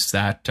had kind of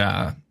sat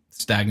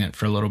stagnant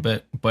for a little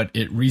bit. But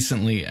it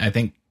recently, I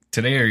think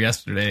today or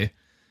yesterday,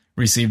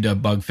 received a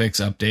bug fix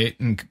update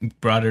and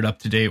brought it up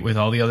to date with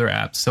all the other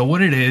apps. So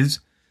what it is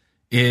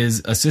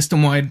a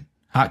system-wide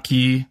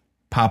hotkey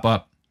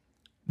pop-up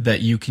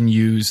that you can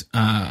use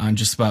on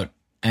just about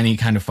any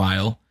kind of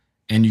file.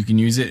 And you can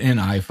use it in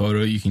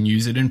iPhoto, you can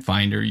use it in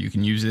Finder, you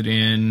can use it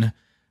in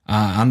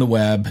on the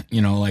web,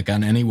 like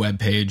on any web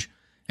page.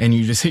 And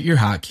you just hit your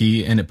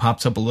hotkey and it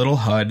pops up a little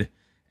HUD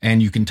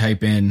and you can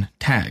type in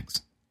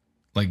tags.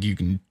 Like you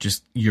can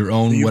just your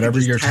own, so whatever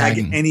you're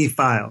tagging. Any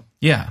file.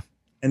 Yeah.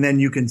 And then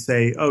you can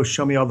say, oh,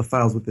 show me all the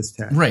files with this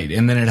tag. Right.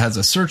 And then it has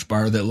a search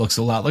bar that looks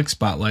a lot like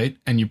Spotlight.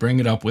 And you bring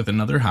it up with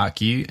another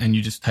hotkey and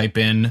you just type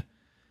in,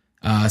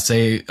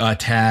 say, a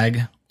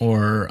tag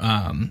or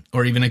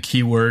even a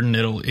keyword, and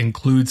it'll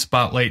include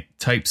Spotlight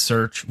type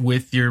search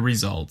with your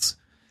results.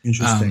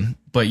 Interesting.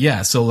 But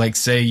yeah, so like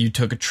say you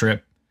took a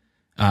trip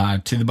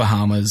to the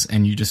Bahamas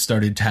and you just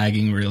started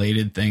tagging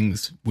related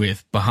things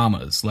with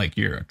Bahamas, like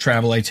your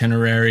travel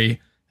itinerary,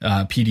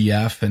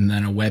 PDF, and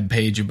then a web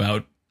page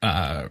about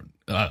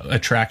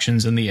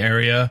attractions in the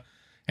area,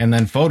 and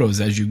then photos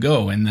as you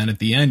go. And then at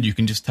the end, you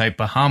can just type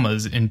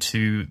Bahamas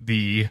into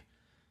the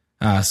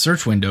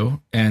search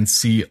window and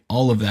see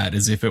all of that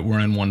as if it were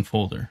in one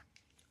folder.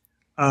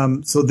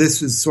 So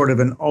this is sort of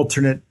an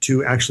alternate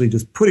to actually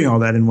just putting all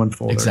that in one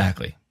folder.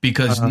 Exactly.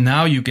 Because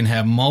now you can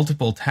have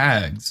multiple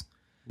tags,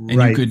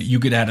 and you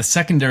could add a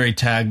secondary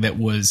tag that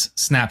was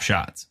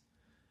snapshots.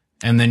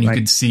 And then you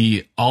could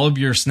see all of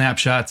your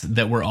snapshots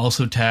that were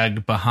also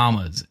tagged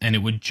Bahamas, and it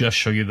would just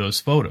show you those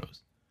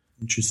photos.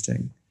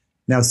 Interesting.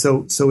 Now,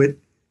 so it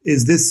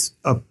is this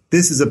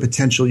is a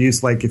potential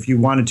use, like if you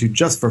wanted to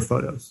just for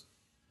photos.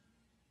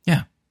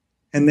 Yeah.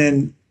 And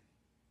then,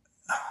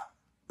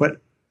 but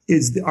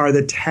are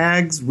the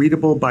tags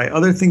readable by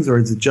other things, or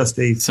is it just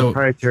a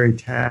proprietary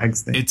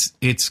tags thing?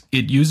 It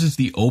uses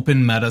the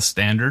Open Meta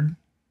standard,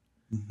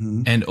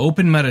 and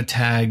Open Meta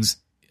tags.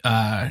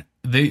 Open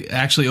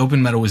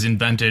Meta was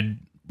invented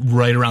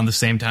right around the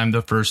same time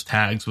the first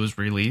tags was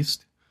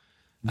released,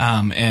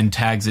 and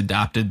tags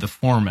adopted the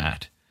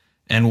format.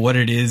 And what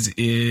it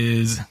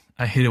is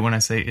I hate it when I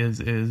say is.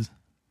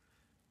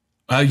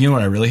 You know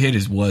what I really hate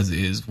is what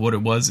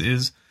it was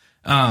is.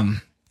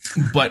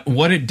 But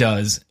what it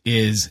does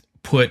is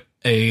put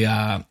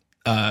it's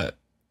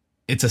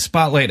a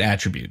Spotlight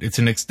attribute. It's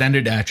an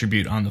extended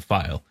attribute on the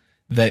file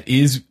that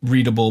is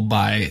readable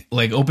by,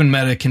 like, Open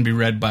Meta can be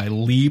read by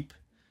Leap,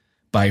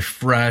 by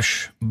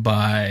Fresh,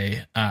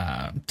 by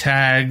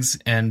Tags,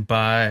 and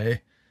by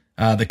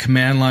the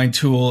command line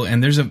tool.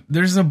 And there's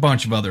a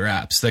bunch of other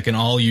apps that can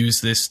all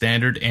use this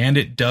standard, and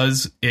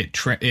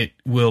it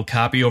will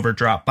copy over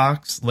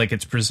Dropbox, like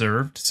it's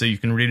preserved, so you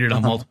can read it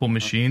on multiple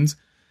machines.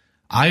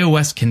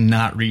 iOS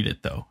cannot read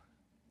it though.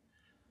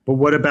 But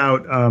what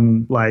about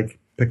like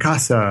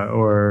Picasa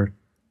or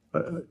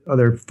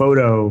other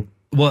photo?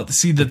 Well,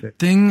 see, the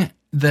thing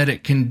that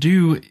it can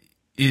do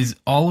is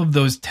all of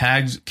those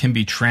tags can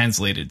be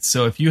translated.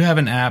 So if you have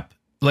an app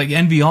like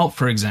NVAlt,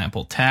 for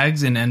example,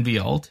 tags in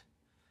NVAlt,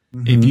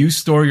 if you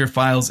store your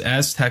files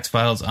as text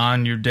files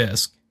on your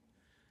disk,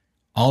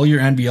 all your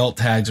NVAlt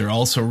tags are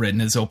also written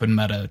as Open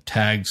Meta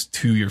tags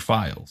to your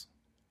files,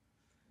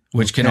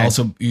 which can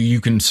also, you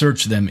can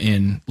search them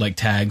in like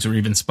Tags or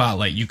even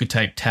Spotlight. You could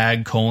type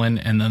tag :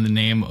 and then the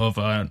name of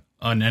an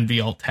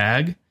NVAlt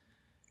tag,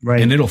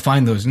 and it'll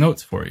find those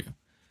notes for you.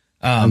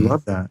 I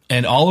love that.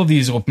 And all of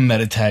these Open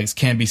Meta tags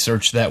can be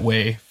searched that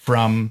way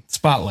from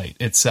Spotlight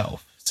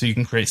itself. So you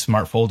can create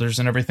smart folders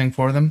and everything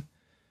for them.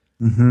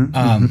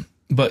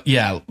 But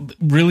yeah,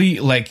 really,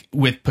 like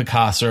with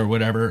Picasa or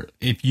whatever,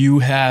 if you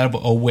have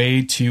a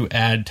way to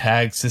add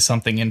tags to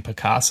something in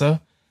Picasa,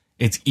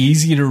 it's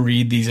easy to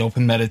read these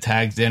Open Meta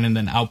tags in and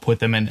then output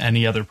them in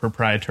any other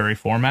proprietary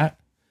format.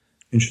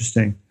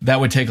 Interesting. That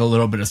would take a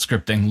little bit of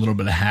scripting, a little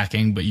bit of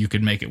hacking, but you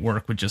could make it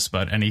work with just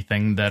about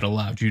anything that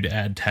allowed you to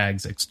add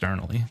tags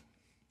externally.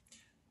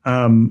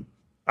 I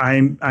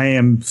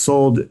am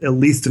sold at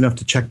least enough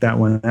to check that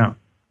one out.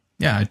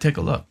 Yeah, I'd take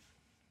a look.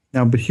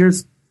 Now, but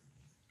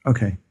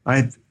okay.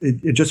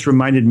 It just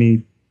reminded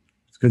me,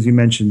 because you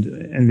mentioned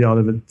NVL,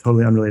 of a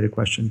totally unrelated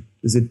question.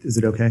 Is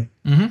it okay?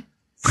 Mm-hmm.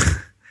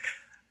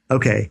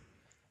 Okay.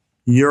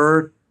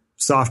 Your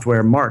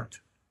software Marked.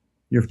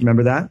 You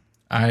remember that?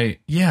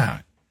 Yeah.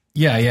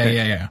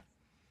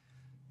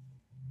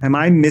 Am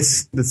I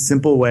missed the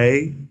simple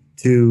way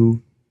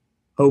to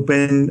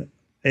open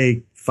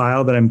a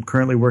file that I'm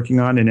currently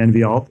working on in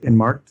NVAlt in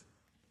Marked?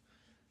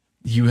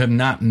 You have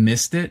not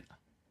missed it.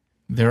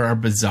 There are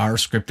bizarre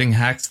scripting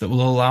hacks that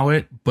will allow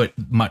it, but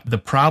the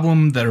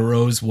problem that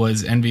arose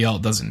was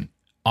NVAlt doesn't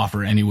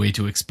offer any way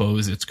to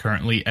expose its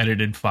currently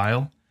edited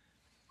file.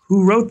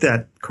 Who wrote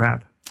that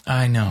crap?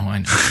 I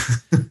know.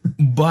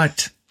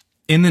 But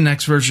in the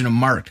next version of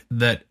Marked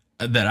that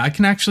I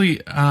can actually,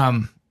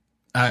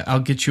 I'll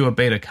get you a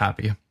beta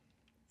copy.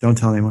 Don't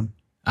tell anyone.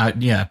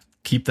 Yeah,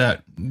 keep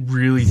that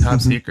really top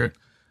secret.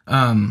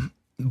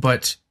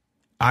 But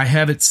I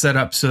have it set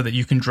up so that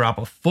you can drop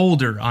a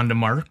folder onto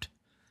Marked,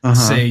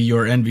 say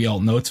your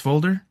NVAlt notes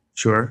folder.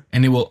 Sure.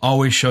 And it will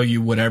always show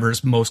you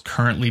whatever's most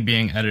currently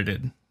being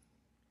edited.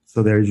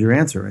 So there's your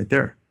answer right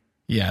there.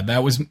 Yeah,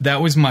 that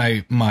was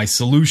my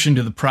solution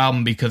to the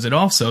problem, because it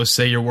also,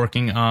 say you're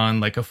working on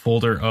like a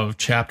folder of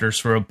chapters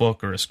for a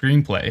book or a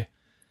screenplay.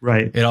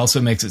 Right. It also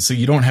makes it so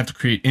you don't have to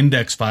create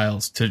index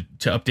files to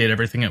update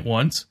everything at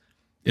once.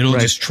 It'll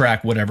just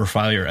track whatever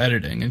file you're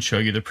editing and show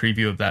you the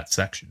preview of that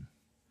section.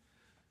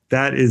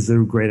 That is a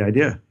great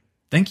idea.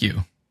 Thank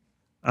you.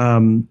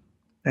 And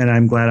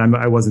I'm glad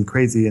I wasn't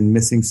crazy and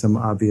missing some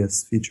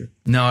obvious feature.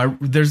 No,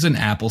 there's an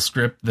Apple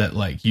script that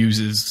like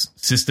uses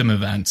system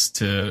events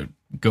to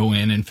go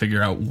in and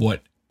figure out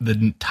what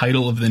the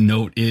title of the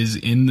note is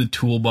in the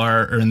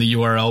toolbar or in the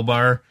URL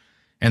bar,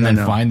 and then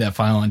find that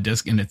file on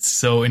disk. And it's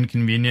so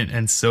inconvenient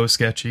and so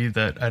sketchy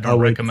that I don't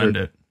recommend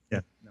it.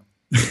 Yeah. No.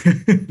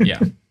 Yeah.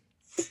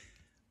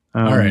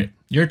 All right.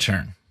 Your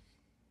turn.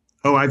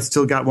 Oh, I've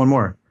still got one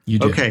more. You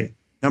do. Okay.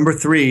 Number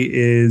 3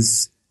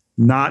 is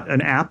not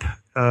an app.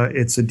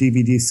 It's a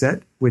DVD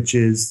set, which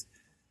is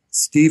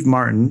Steve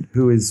Martin,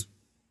 who is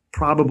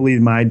probably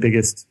my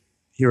biggest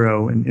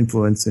hero and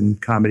influence in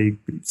comedy,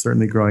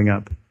 certainly growing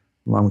up,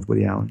 along with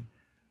Woody Allen,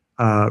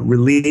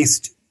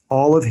 released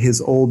all of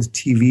his old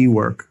TV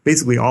work,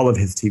 basically all of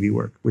his TV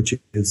work, which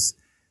is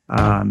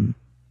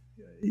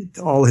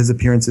all his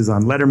appearances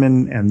on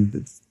Letterman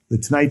and The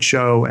Tonight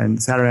Show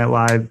and Saturday Night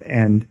Live,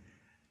 and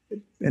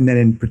then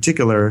in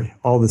particular,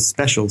 all the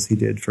specials he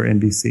did for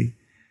NBC.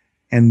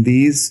 And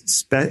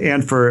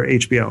and for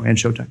HBO and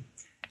Showtime.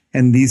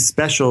 And these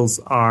specials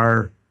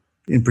are,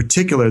 in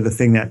particular, the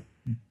thing that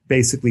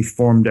basically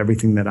formed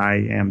everything that I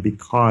am,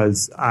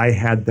 because I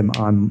had them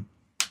on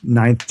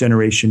 9th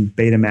generation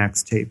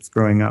Betamax tapes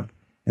growing up.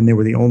 And they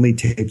were the only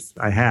tapes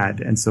I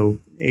had. And so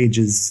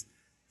ages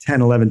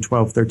 10, 11,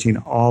 12, 13,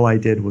 all I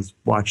did was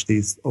watch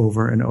these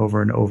over and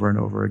over and over and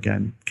over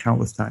again,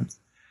 countless times.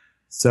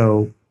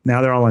 So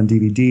now they're all on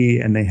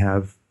DVD, and they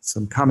have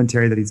some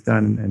commentary that he's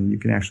done, and you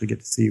can actually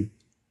get to see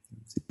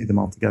them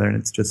all together, and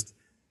it's just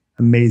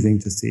amazing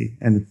to see.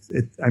 And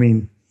I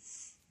mean,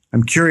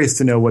 I'm curious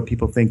to know what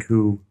people think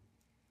who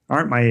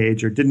aren't my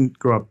age or didn't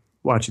grow up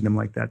watching them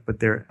like that, but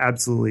they're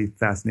absolutely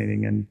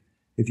fascinating. And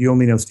if you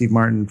only know Steve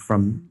Martin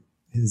from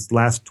his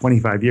last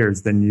 25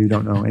 years, then you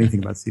don't know anything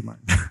about Steve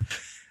Martin.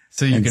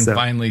 So you can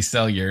finally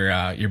sell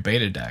your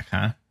beta deck,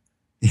 huh?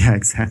 Yeah,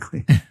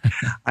 exactly.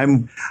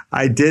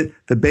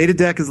 The beta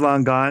deck is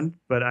long gone,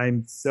 but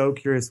I'm so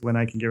curious when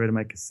I can get rid of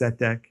my cassette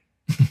deck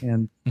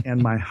and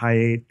my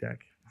Hi8 deck.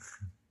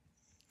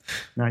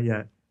 Not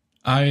yet.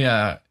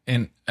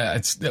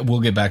 We'll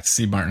get back to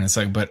Steve Martin in a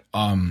second, but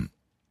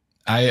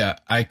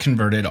I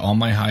converted all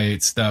my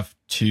Hi8 stuff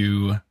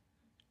to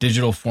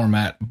digital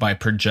format by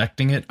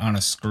projecting it on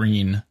a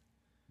screen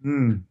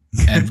and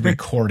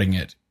recording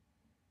it.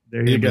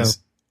 There you go.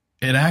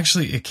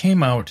 It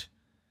came out,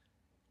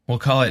 we'll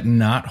call it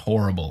not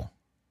horrible.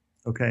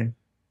 Okay.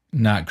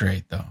 Not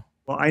great though.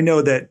 Well, I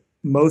know that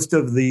most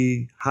of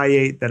the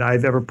Hi8 that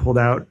I've ever pulled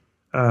out,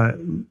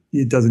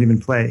 it doesn't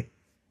even play.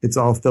 It's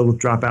all filled with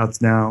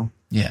dropouts now.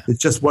 Yeah. It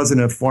just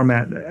wasn't a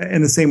format.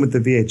 And the same with the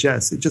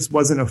VHS. It just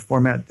wasn't a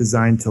format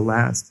designed to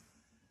last.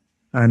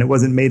 And it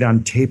wasn't made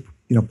on tape,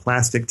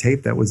 plastic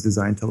tape that was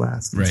designed to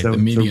last. Right. So the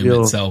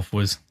medium itself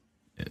was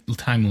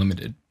time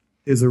limited.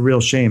 Is a real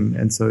shame.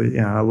 And so,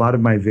 yeah, a lot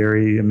of my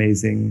very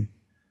amazing,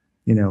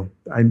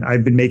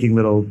 I've been making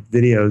little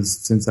videos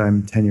since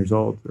I'm 10 years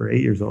old or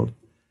 8 years old.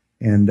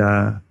 And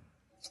I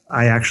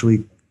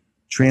actually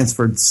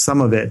transferred some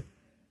of it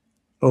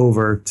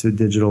over to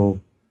digital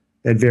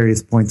at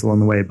various points along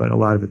the way, but a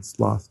lot of it's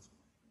lost.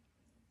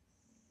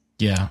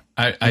 Yeah.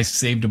 I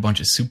saved a bunch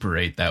of Super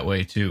 8 that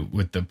way too,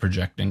 with the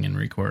projecting and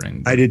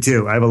recording. I did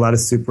too. I have a lot of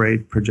Super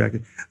 8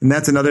 projected. And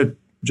that's another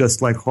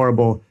just like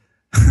horrible,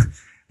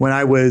 when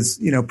I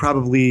was,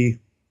 probably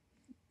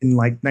in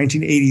like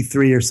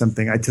 1983 or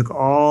something, I took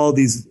all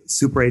these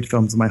Super 8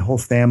 films, my whole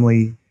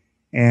family,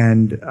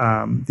 and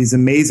these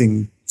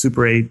amazing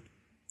Super 8,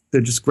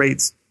 they're just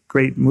great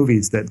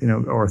movies that,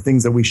 or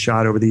things that we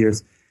shot over the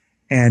years,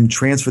 and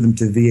transferred them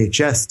to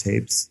VHS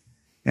tapes.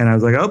 And I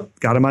was like, oh,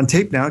 got them on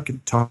tape now. I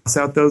can toss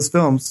out those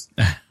films.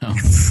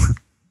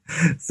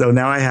 So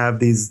now I have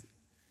these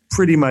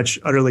pretty much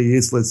utterly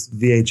useless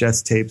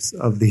VHS tapes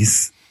of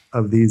these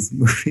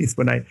movies.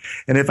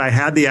 And if I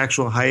had the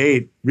actual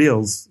Hi8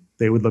 reels,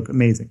 they would look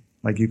amazing.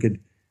 Like you could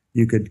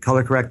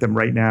color correct them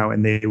right now,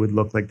 and they would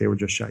look like they were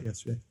just shot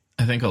yesterday.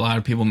 I think a lot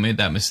of people made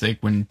that mistake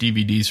when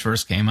DVDs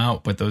first came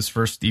out, but those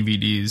first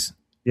DVDs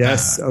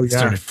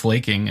started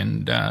flaking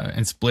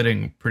and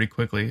splitting pretty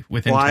quickly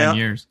within 10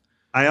 years.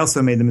 I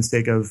also made the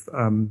mistake of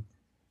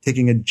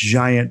taking a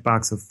giant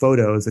box of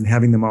photos and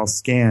having them all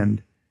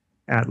scanned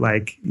at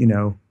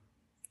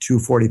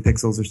 240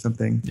 pixels or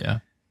something. Yeah.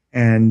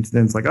 And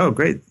then it's like, oh,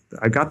 great,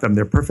 I got them.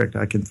 They're perfect.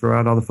 I can throw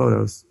out all the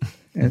photos.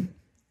 And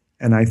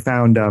I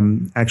found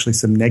actually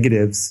some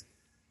negatives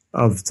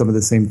of some of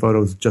the same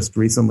photos just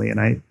recently, and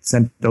I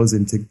sent those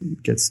in to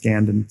get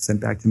scanned and sent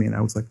back to me. And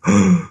I was like,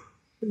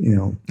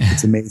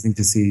 it's amazing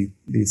to see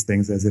these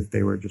things as if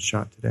they were just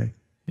shot today.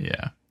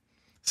 Yeah.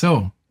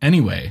 So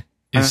anyway,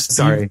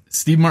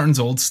 Steve Martin's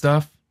old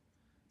stuff.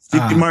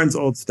 Steve Martin's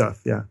old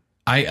stuff. Yeah.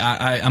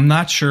 I'm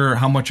not sure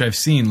how much I've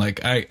seen.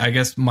 Like, I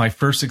guess my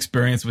first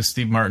experience with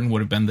Steve Martin would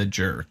have been The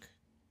Jerk.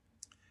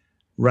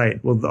 Right.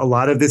 Well, a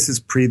lot of this is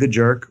pre The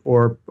Jerk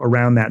or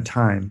around that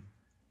time.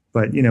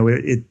 But,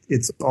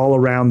 it's all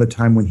around the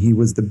time when he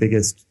was the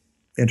biggest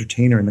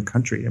entertainer in the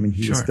country. I mean,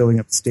 he was filling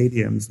up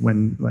stadiums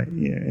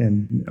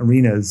and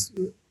arenas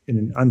in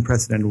an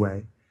unprecedented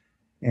way.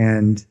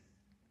 And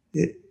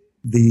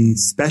the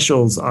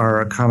specials are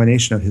a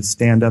combination of his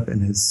stand-up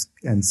and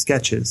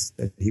sketches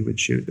that he would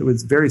shoot. It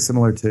was very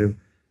similar to,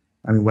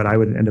 what I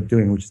would end up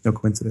doing, which is no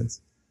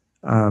coincidence.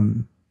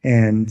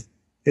 And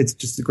it's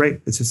just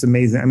great. It's just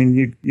amazing. I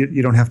mean,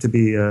 you don't have to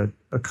be a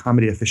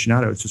comedy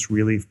aficionado. It's just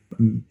really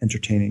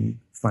entertaining,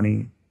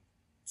 funny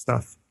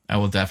stuff. I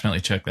will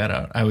definitely check that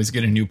out. I always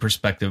get a new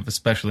perspective,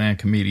 especially on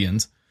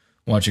comedians,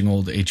 watching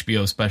old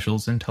HBO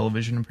specials and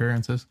television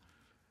appearances.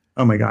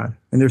 Oh my God.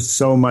 And there's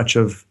so much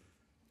of,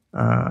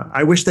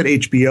 I wish that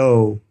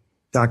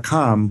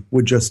HBO.com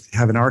would just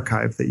have an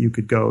archive that you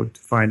could go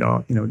to find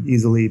all,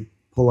 easily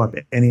pull up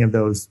any of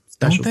those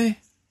specials. Don't they?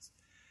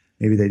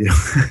 Maybe they do.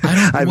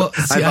 I've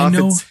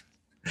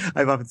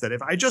often said,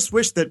 if I just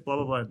wish that blah,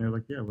 blah, blah. And they're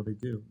like, yeah, well, they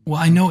do.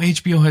 Well, I know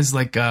HBO has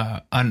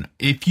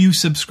if you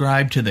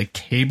subscribe to the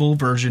cable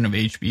version of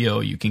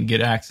HBO, you can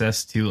get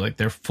access to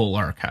their full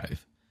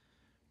archive.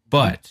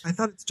 But I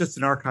thought it's just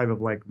an archive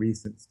of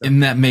recent stuff.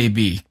 And that may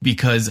be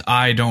because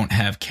I don't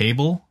have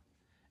cable.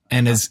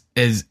 And as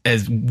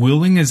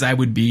willing as I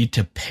would be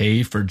to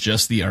pay for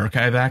just the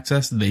archive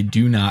access, they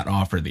do not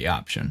offer the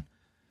option.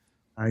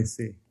 I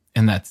see.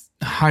 And that's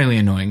highly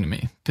annoying to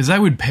me because I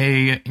would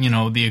pay,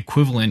 the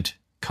equivalent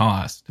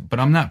cost,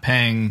 but I'm not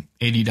paying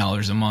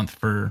 $80 a month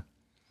for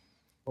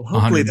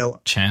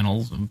 100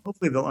 channels.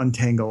 Hopefully they'll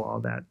untangle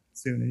all that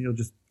soon, and you'll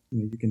just,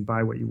 you can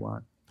buy what you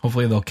want.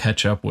 Hopefully they'll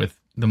catch up with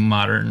the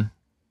modern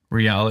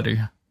reality.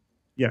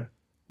 Yeah.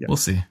 We'll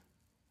see.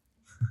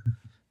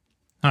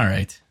 All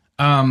right.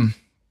 I'm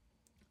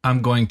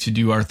going to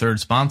do our third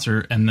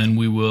sponsor, and then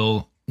we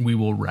will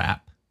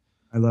wrap.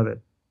 I love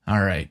it. All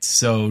right.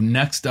 So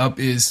next up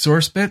is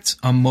SourceBits,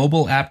 a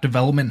mobile app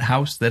development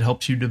house that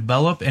helps you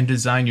develop and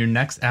design your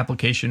next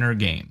application or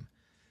game.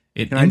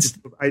 I'm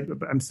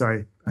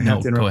sorry. I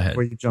have to interrupt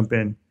before you jump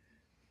in.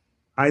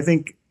 I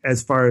think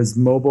as far as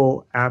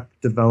mobile app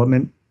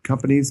development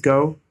companies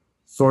go,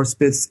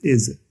 SourceBits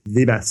is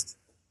the best.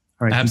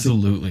 All right.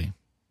 Absolutely.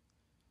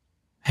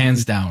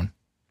 Hands down.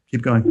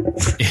 Keep going.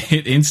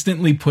 It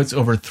instantly puts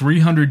over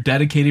 300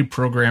 dedicated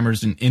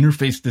programmers and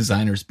interface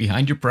designers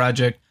behind your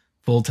project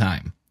full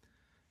time.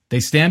 They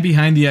stand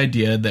behind the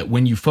idea that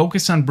when you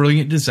focus on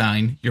brilliant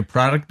design, your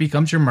product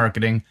becomes your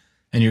marketing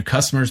and your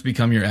customers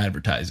become your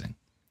advertising.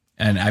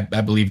 And I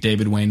believe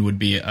David Wayne would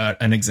be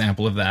an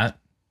example of that.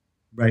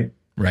 Right.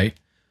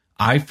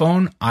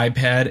 iPhone,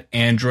 iPad,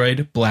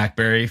 Android,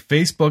 BlackBerry,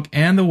 Facebook,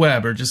 and the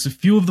web are just a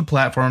few of the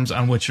platforms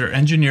on which your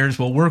engineers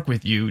will work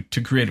with you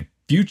to create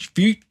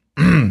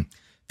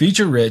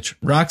feature-rich,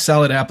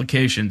 rock-solid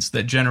applications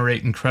that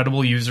generate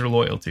incredible user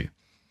loyalty.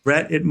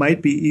 Brett, it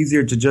might be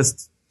easier to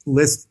just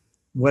list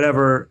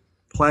whatever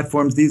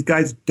platforms these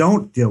guys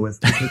don't deal with,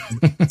 because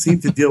they seem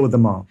to deal with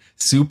them all.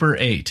 Super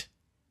 8.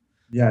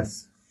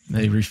 Yes.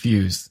 They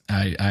refused.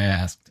 I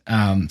asked.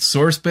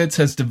 SourceBits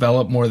has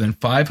developed more than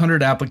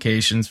 500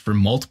 applications for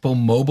multiple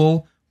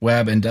mobile,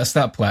 web, and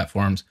desktop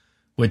platforms,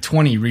 with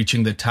 20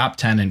 reaching the top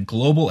 10 in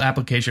global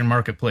application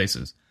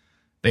marketplaces.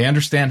 They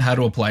understand how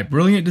to apply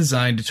brilliant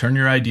design to turn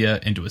your idea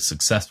into a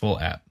successful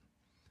app.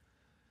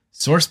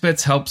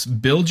 SourceBits helps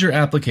build your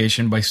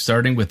application by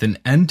starting with an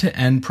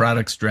end-to-end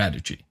product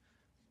strategy.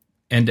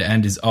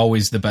 End-to-end is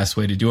always the best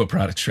way to do a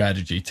product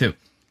strategy, too.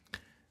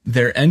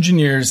 Their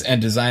engineers and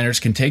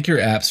designers can take your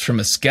apps from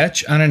a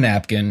sketch on a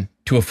napkin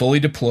to a fully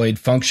deployed,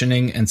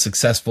 functioning, and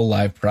successful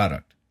live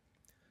product.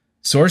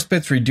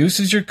 SourceBits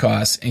reduces your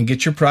costs and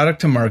gets your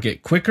product to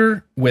market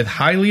quicker with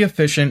highly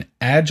efficient,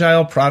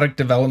 agile product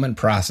development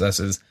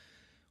processes,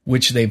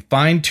 which they've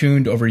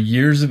fine-tuned over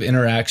years of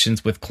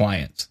interactions with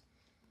clients.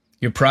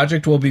 Your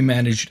project will be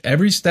managed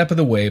every step of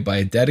the way by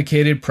a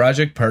dedicated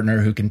project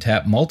partner who can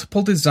tap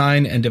multiple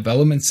design and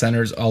development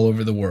centers all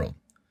over the world.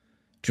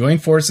 Join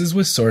forces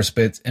with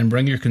SourceBits and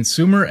bring your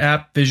consumer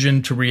app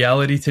vision to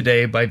reality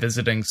today by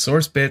visiting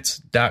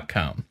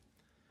sourcebits.com.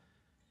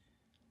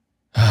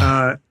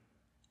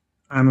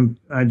 I'm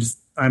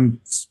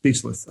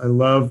speechless. I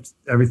loved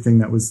everything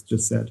that was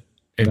just said.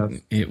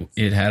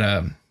 It had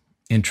a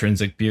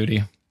intrinsic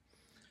beauty.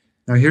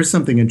 Now, here's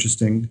something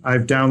interesting.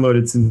 I've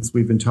downloaded, since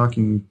we've been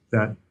talking,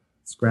 that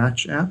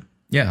Scratch app.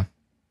 Yeah.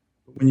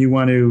 When you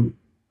want to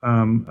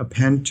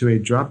append to a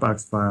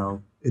Dropbox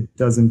file, it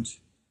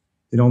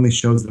only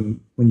shows them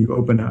when you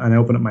open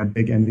up my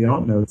big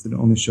NVAlt notes, it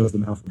only shows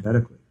them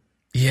alphabetically.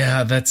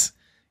 Yeah,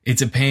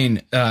 it's a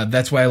pain.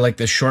 That's why I like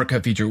the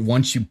shortcut feature.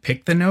 Once you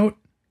pick the note,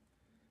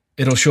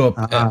 it'll show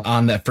up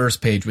on that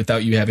first page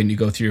without you having to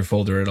go through your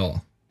folder at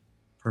all.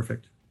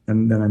 Perfect.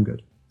 And then I'm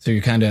good. So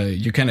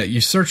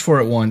you search for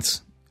it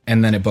once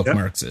and then it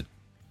bookmarks it.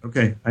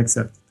 Okay, I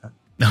accept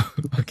that.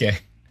 Okay.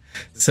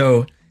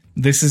 So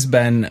this has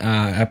been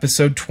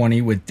episode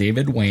 20 with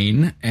David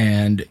Wayne,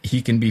 and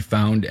he can be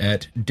found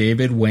at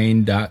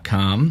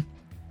davidwayne.com.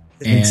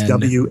 It's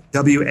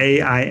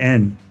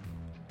W-A-I-N.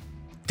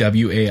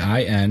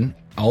 W-A-I-N.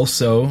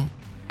 Also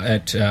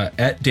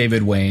at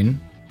David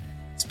Wayne,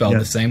 spelled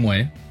the same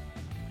way.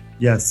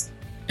 Yes.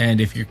 And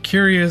if you're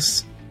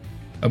curious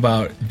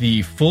about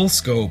the full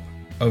scope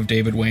of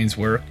David Wayne's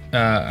work,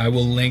 I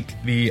will link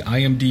the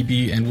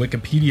IMDb and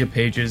Wikipedia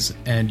pages,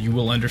 and you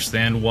will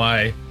understand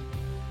why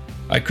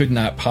I could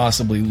not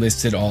possibly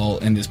list it all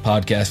in this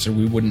podcast, or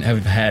we wouldn't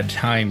have had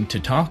time to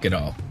talk it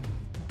all.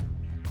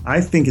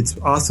 I think it's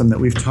awesome that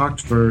we've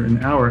talked for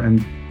an hour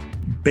and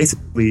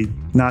basically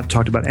not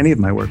talked about any of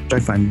my work, which I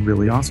find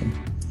really awesome.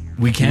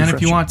 We can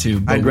if you want to,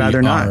 but I'd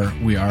rather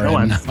not. We are no,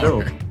 an I'm hour.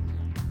 Thrilled.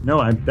 No,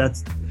 I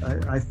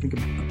think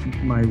of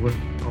my work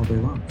all day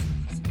long.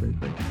 It's great.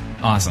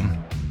 Awesome.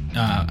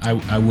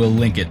 I will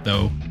link it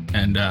though,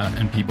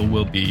 and people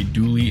will be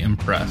duly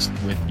impressed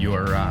with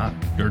your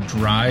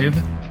drive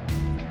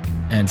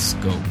and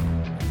scope.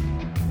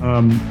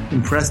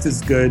 Impressed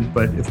is good,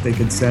 but if they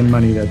could send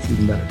money, that's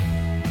even better.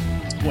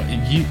 What,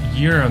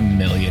 you're a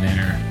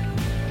millionaire.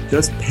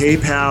 Just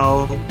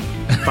PayPal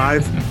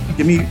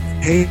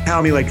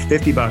PayPal me like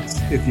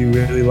 $50 if you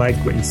really like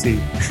what you see.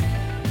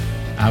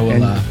 I will.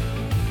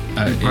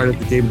 Be part of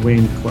the David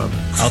Wayne Club.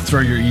 I'll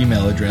throw your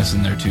email address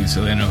in there too,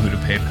 so they know who to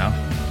PayPal.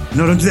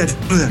 No, don't do that.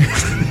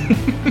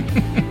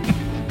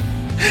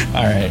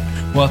 All right.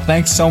 Well,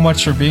 thanks so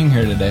much for being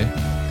here today.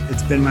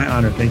 It's been my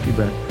honor. Thank you,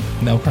 Brett.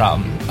 No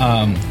problem.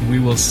 We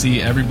will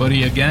see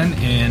everybody again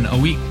in a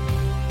week.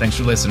 Thanks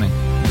for listening.